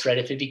sports, right?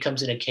 If it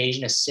becomes an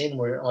occasion, a sin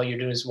where all you're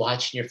doing is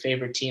watching your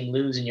favorite team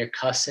lose and you're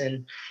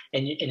cussing,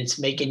 and it's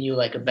making you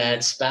like a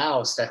bad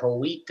spouse that whole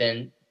week,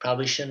 then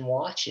probably shouldn't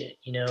watch it.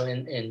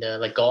 And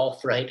like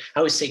golf, right? I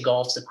always say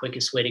golf's the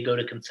quickest way to go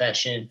to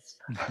confession.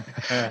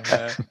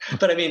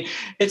 But I mean,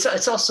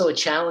 it's also a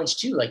challenge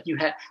too. Like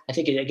I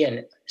think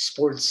again,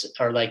 sports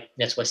are like,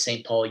 that's why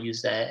St. Paul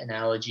used that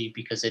analogy,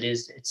 because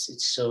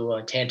it's so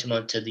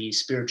tantamount to the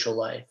spiritual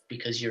life,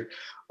 because you're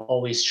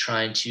always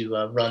trying to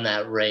run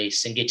that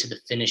race and get to the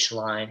finish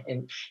line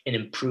and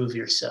improve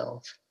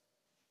yourself.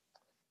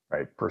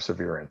 Right.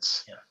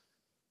 Perseverance. Yeah.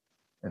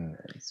 And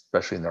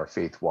especially in our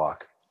faith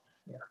walk.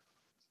 Yeah.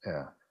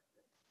 Yeah.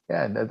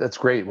 Yeah. And that's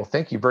great. Well,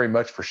 thank you very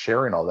much for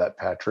sharing all that,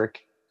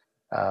 Patrick.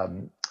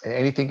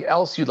 Anything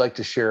else you'd like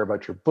to share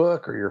about your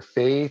book or your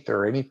faith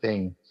or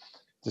anything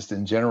just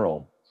in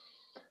general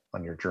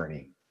on your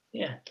journey?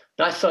 Yeah.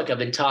 No, I feel like I've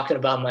been talking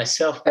about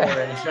myself more,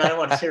 and I don't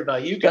want to hear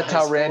about you guys. That's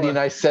how Randy and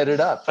I set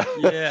it up.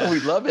 Yeah. We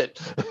love it.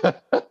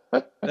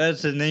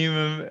 That's the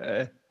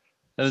name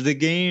of the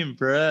game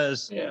for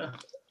us. Yeah.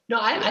 No,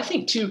 I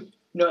think too,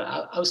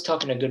 I was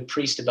talking to a good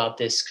priest about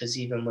this, because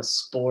even with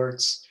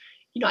sports,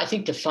 I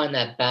think to find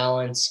that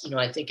balance,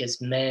 I think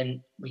as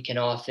men, we can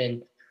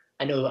often,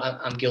 I know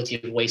I'm guilty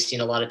of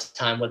wasting a lot of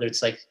time, whether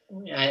it's like,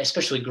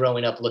 especially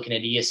growing up looking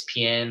at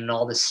ESPN and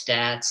all the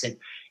stats, and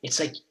it's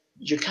like,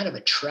 you're kind of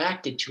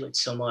attracted to it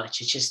so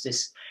much. It's just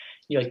this,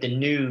 like the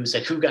news,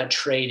 like who got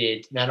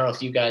traded. And I don't know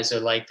if you guys are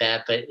like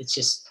that, but it's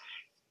just,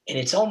 and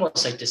it's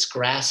almost like this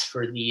grasp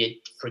for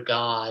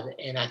God.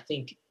 And I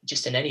think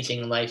just in anything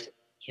in life,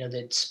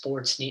 that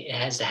sports it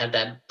has to have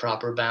that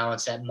proper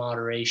balance, that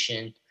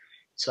moderation.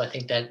 So I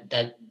think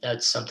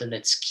that's something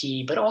that's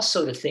key, but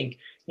also to think,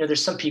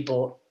 there's some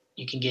people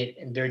you can get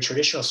in very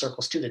traditional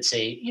circles too that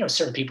say,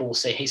 certain people will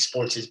say, hey,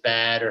 sports is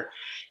bad,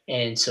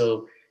 and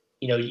so,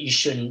 you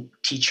shouldn't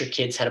teach your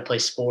kids how to play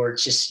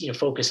sports, just,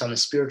 focus on the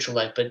spiritual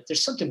life. But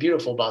there's something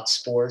beautiful about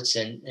sports.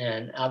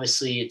 And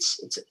obviously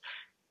it's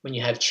when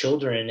you have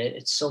children,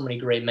 it's so many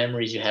great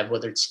memories you have,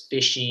 whether it's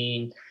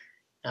fishing,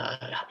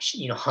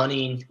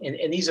 hunting,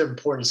 and these are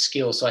important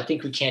skills. So I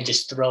think we can't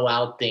just throw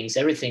out things.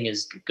 Everything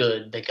is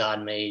good that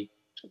God made.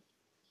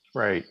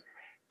 Right.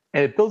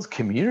 And it builds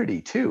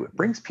community too. It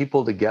brings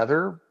people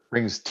together,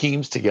 brings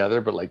teams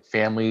together, but like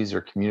families or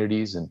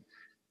communities. And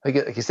like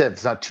you said, if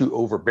it's not too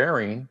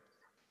overbearing,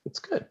 it's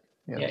good.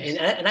 Yeah.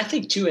 And I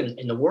think too,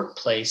 in the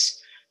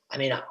workplace, I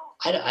mean,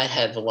 I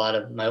had a lot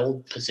of my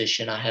old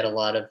position. I had a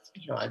lot of,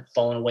 I'd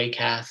fallen away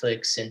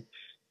Catholics, and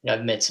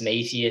I've met some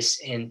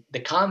atheists, and the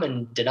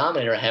common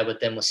denominator I had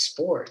with them was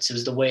sports. It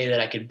was the way that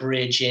I could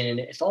bridge in. And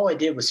if all I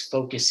did was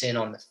focus in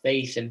on the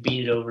faith and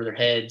beat it over their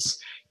heads,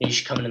 you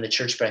should come into the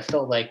church. But I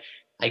felt like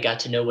I got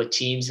to know what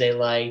teams they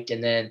liked.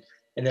 And then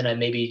I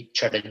maybe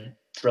try to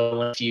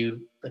throw in a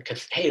few, like,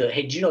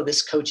 hey, do you know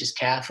this coach is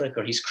Catholic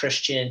or he's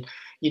Christian,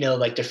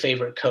 like their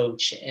favorite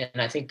coach. And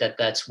I think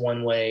that's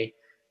one way.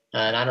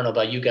 And I don't know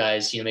about you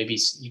guys, maybe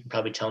you can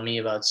probably tell me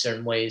about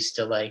certain ways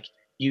to like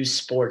use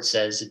sports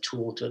as a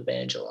tool to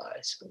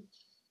evangelize.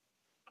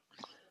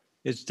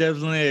 It's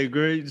definitely a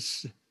great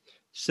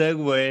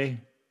segue.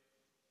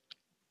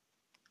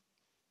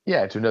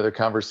 Yeah, to another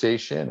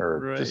conversation, or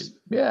right. Just,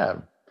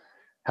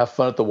 have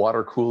fun at the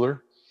water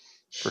cooler,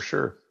 for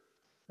sure.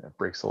 It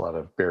breaks a lot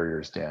of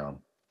barriers down.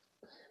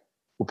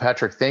 Well,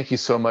 Patrick, thank you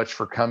so much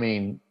for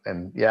coming.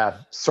 And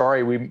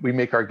sorry, we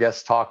make our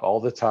guests talk all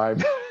the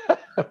time.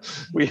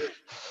 we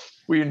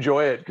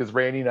enjoy it because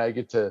Randy and I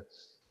get to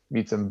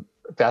meet some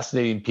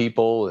fascinating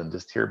people and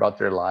just hear about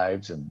their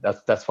lives. And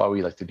that's why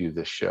we like to do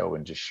this show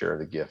and just share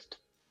the gift.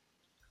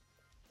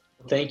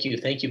 Thank you.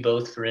 Thank you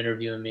both for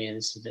interviewing me.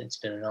 It's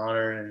been an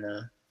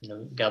honor,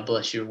 and God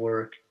bless your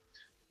work.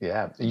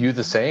 Yeah, you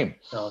the same.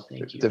 Oh,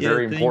 thank you. It's a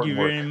very important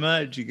work. Thank you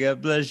very much.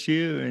 God bless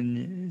you,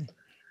 and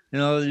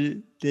all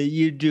that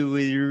you do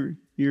with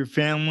your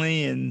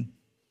family and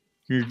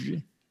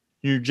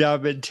your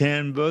job at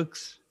Tan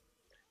Books.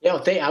 Yeah,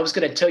 I was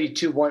going to tell you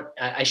too.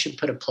 I should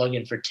put a plug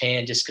in for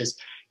Tan, just because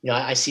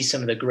I see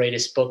some of the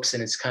greatest books,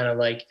 and it's kind of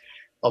like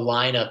a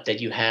lineup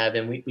that you have.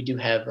 And we do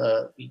have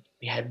we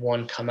had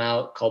one come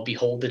out called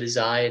Behold the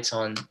Desire. It's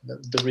on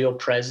the real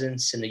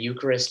presence in the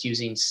Eucharist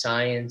using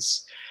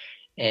science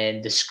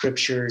and the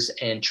scriptures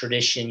and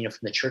tradition, from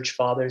the church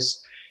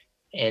fathers.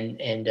 And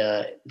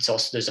it's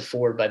also, there's a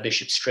foreword by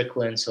Bishop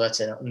Strickland. So that's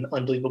an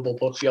unbelievable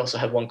book. We also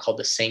have one called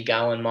the St.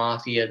 Gallen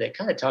Mafia that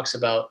kind of talks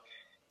about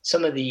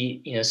some of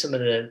the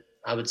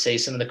I would say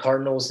some of the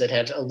cardinals that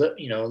have a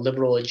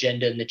liberal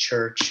agenda in the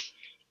church.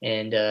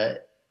 And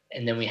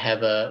then we'll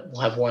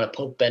have one, a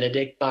Pope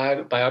Benedict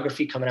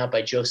biography coming out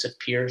by Joseph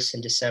Pierce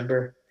in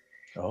December.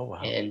 Oh,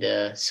 wow.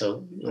 And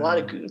so a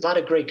lot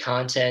of great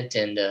content,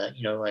 and I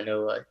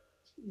know.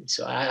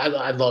 So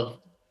I love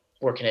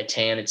working at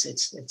TAN.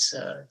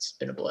 It's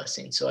been a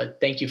blessing. So I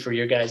thank you for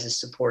your guys'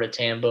 support of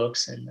TAN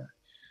Books, and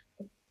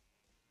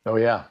Oh,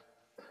 yeah.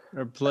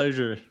 Our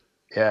pleasure.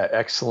 Yeah,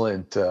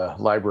 excellent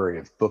library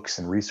of books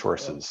and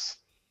resources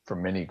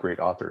from many great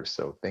authors.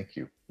 So thank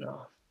you.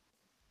 no.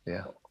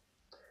 Yeah.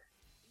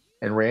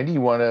 And Randy,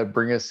 you want to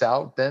bring us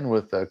out then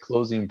with a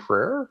closing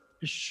prayer?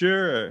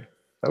 Sure.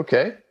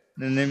 Okay.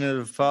 In the name of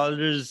the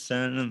Father, the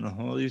Son, and the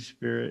Holy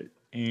Spirit.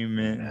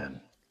 Amen.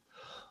 Amen.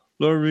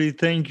 Lord, we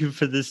thank you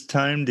for this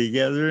time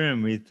together,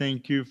 and we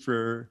thank you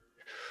for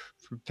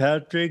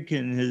Patrick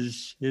and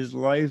his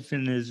life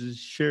and his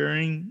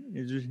sharing,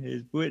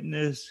 his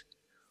witness.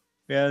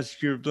 We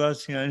ask your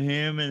blessing on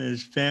him and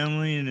his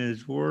family and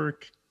his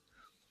work.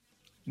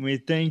 We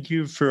thank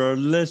you for our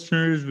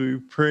listeners. We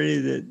pray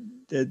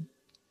that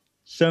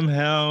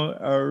somehow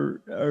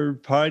our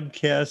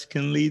podcast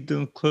can lead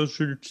them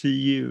closer to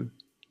you.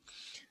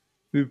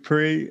 We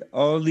pray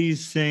all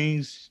these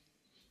things.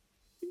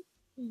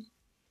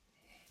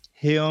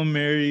 Hail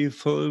Mary,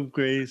 full of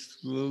grace,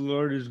 the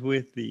Lord is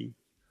with thee.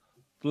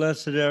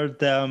 Blessed art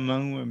thou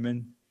among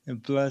women,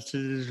 and blessed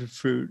is the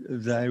fruit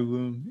of thy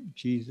womb,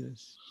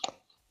 Jesus.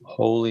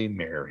 Holy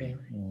Mary,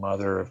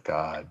 Mother of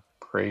God,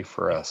 pray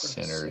for us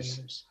sinners,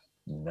 sinners,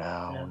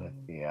 now and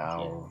at the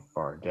hour of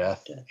our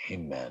death.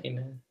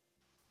 Amen.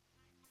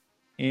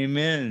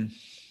 Amen.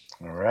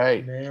 All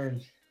right.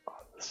 Amen.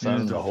 The Son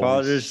And and the the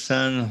Father, Holy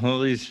Son, and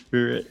Holy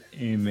Spirit.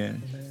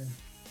 Amen. Amen.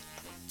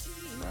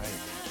 Right.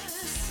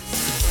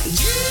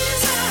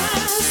 Jesus.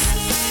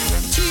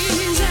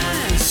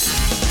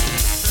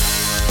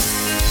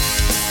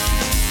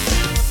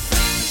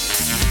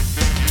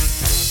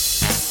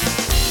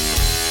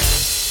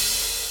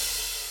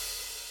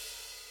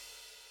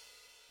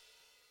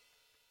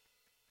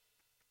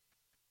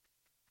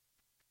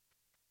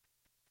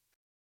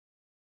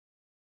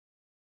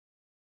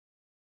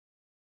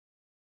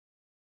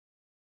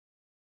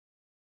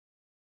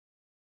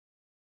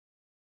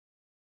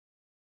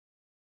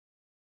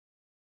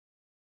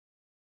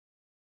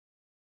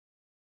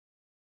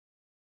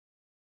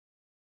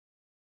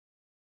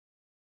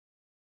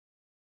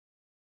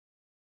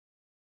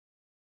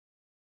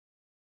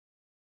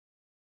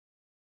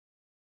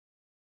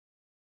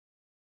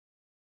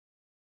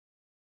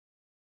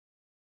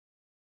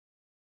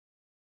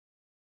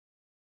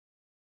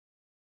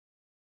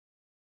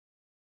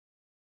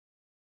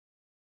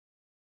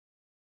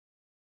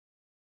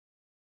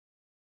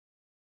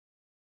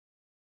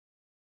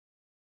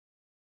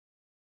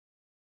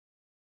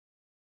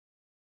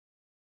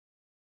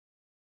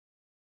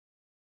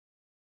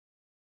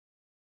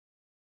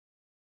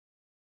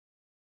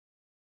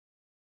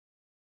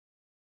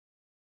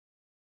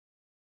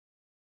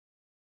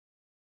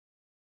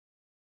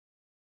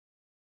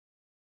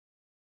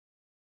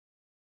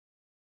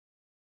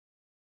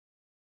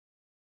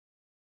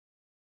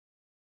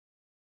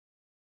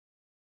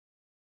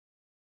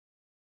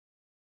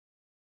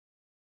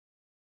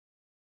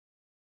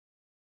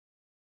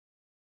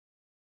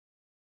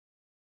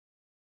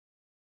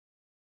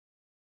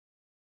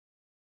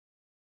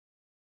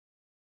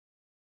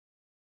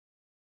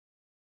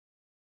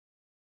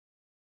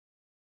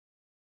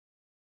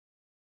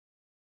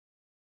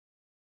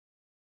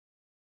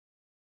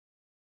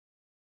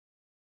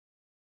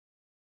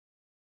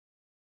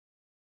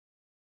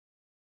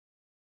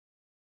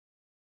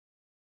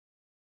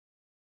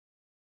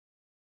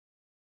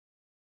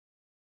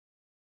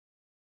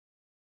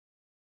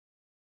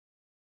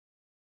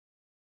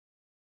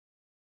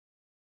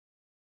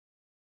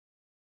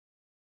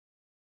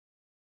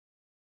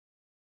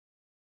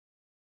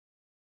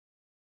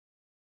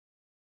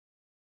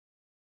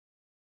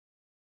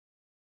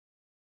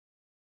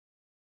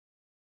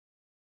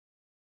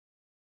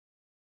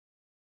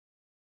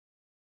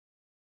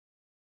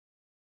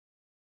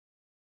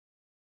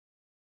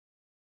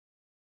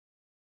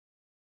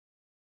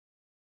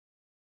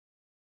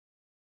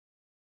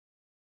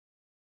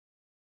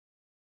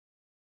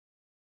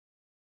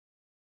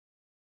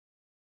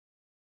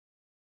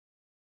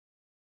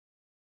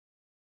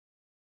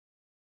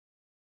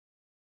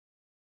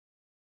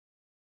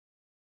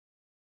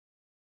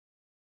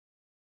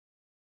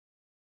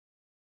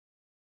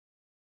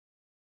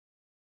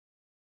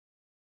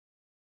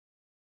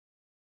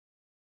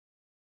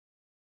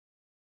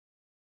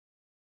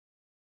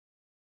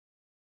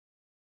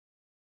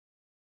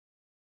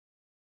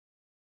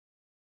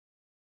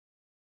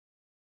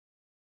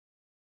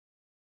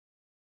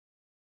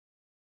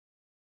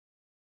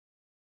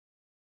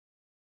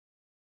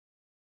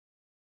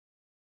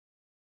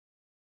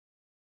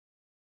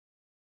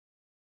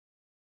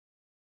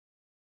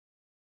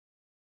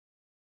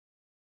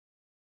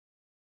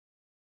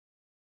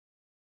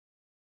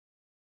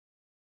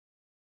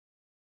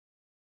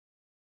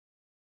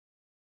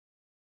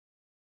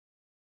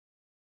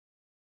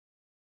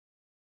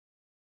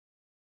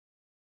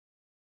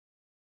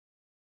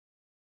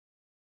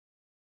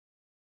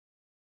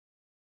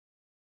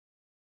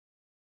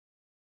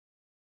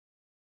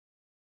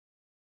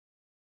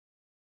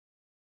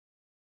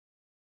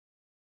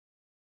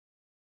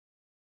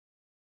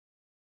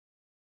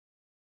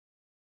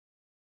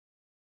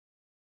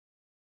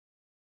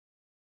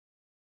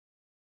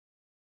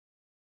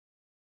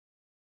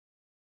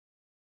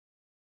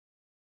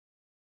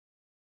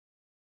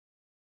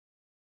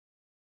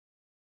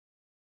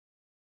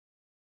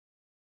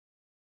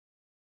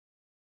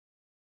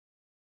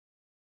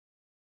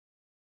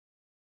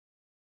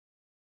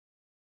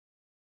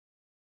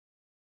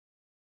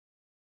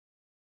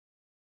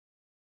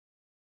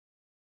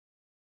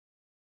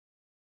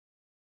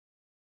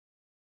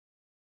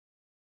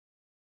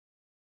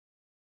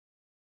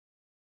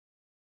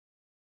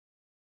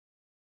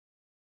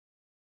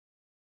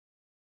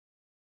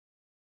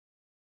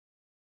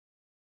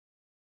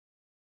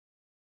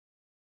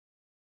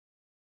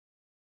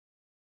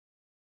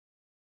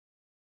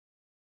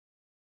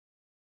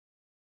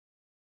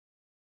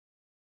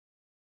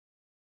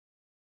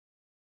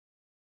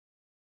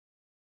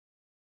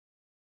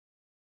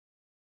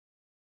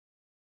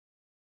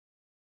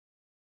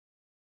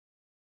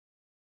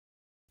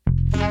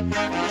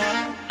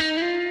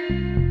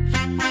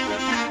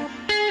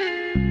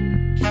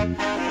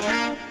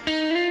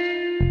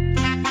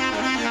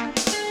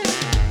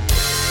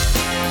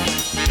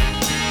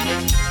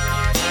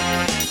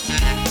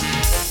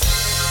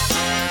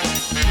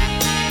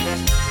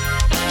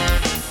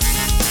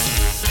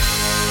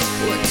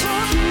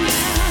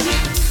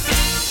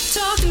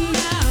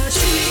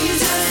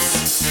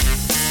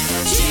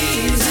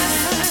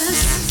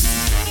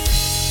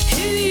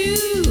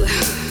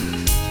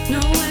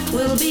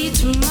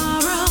 Tomorrow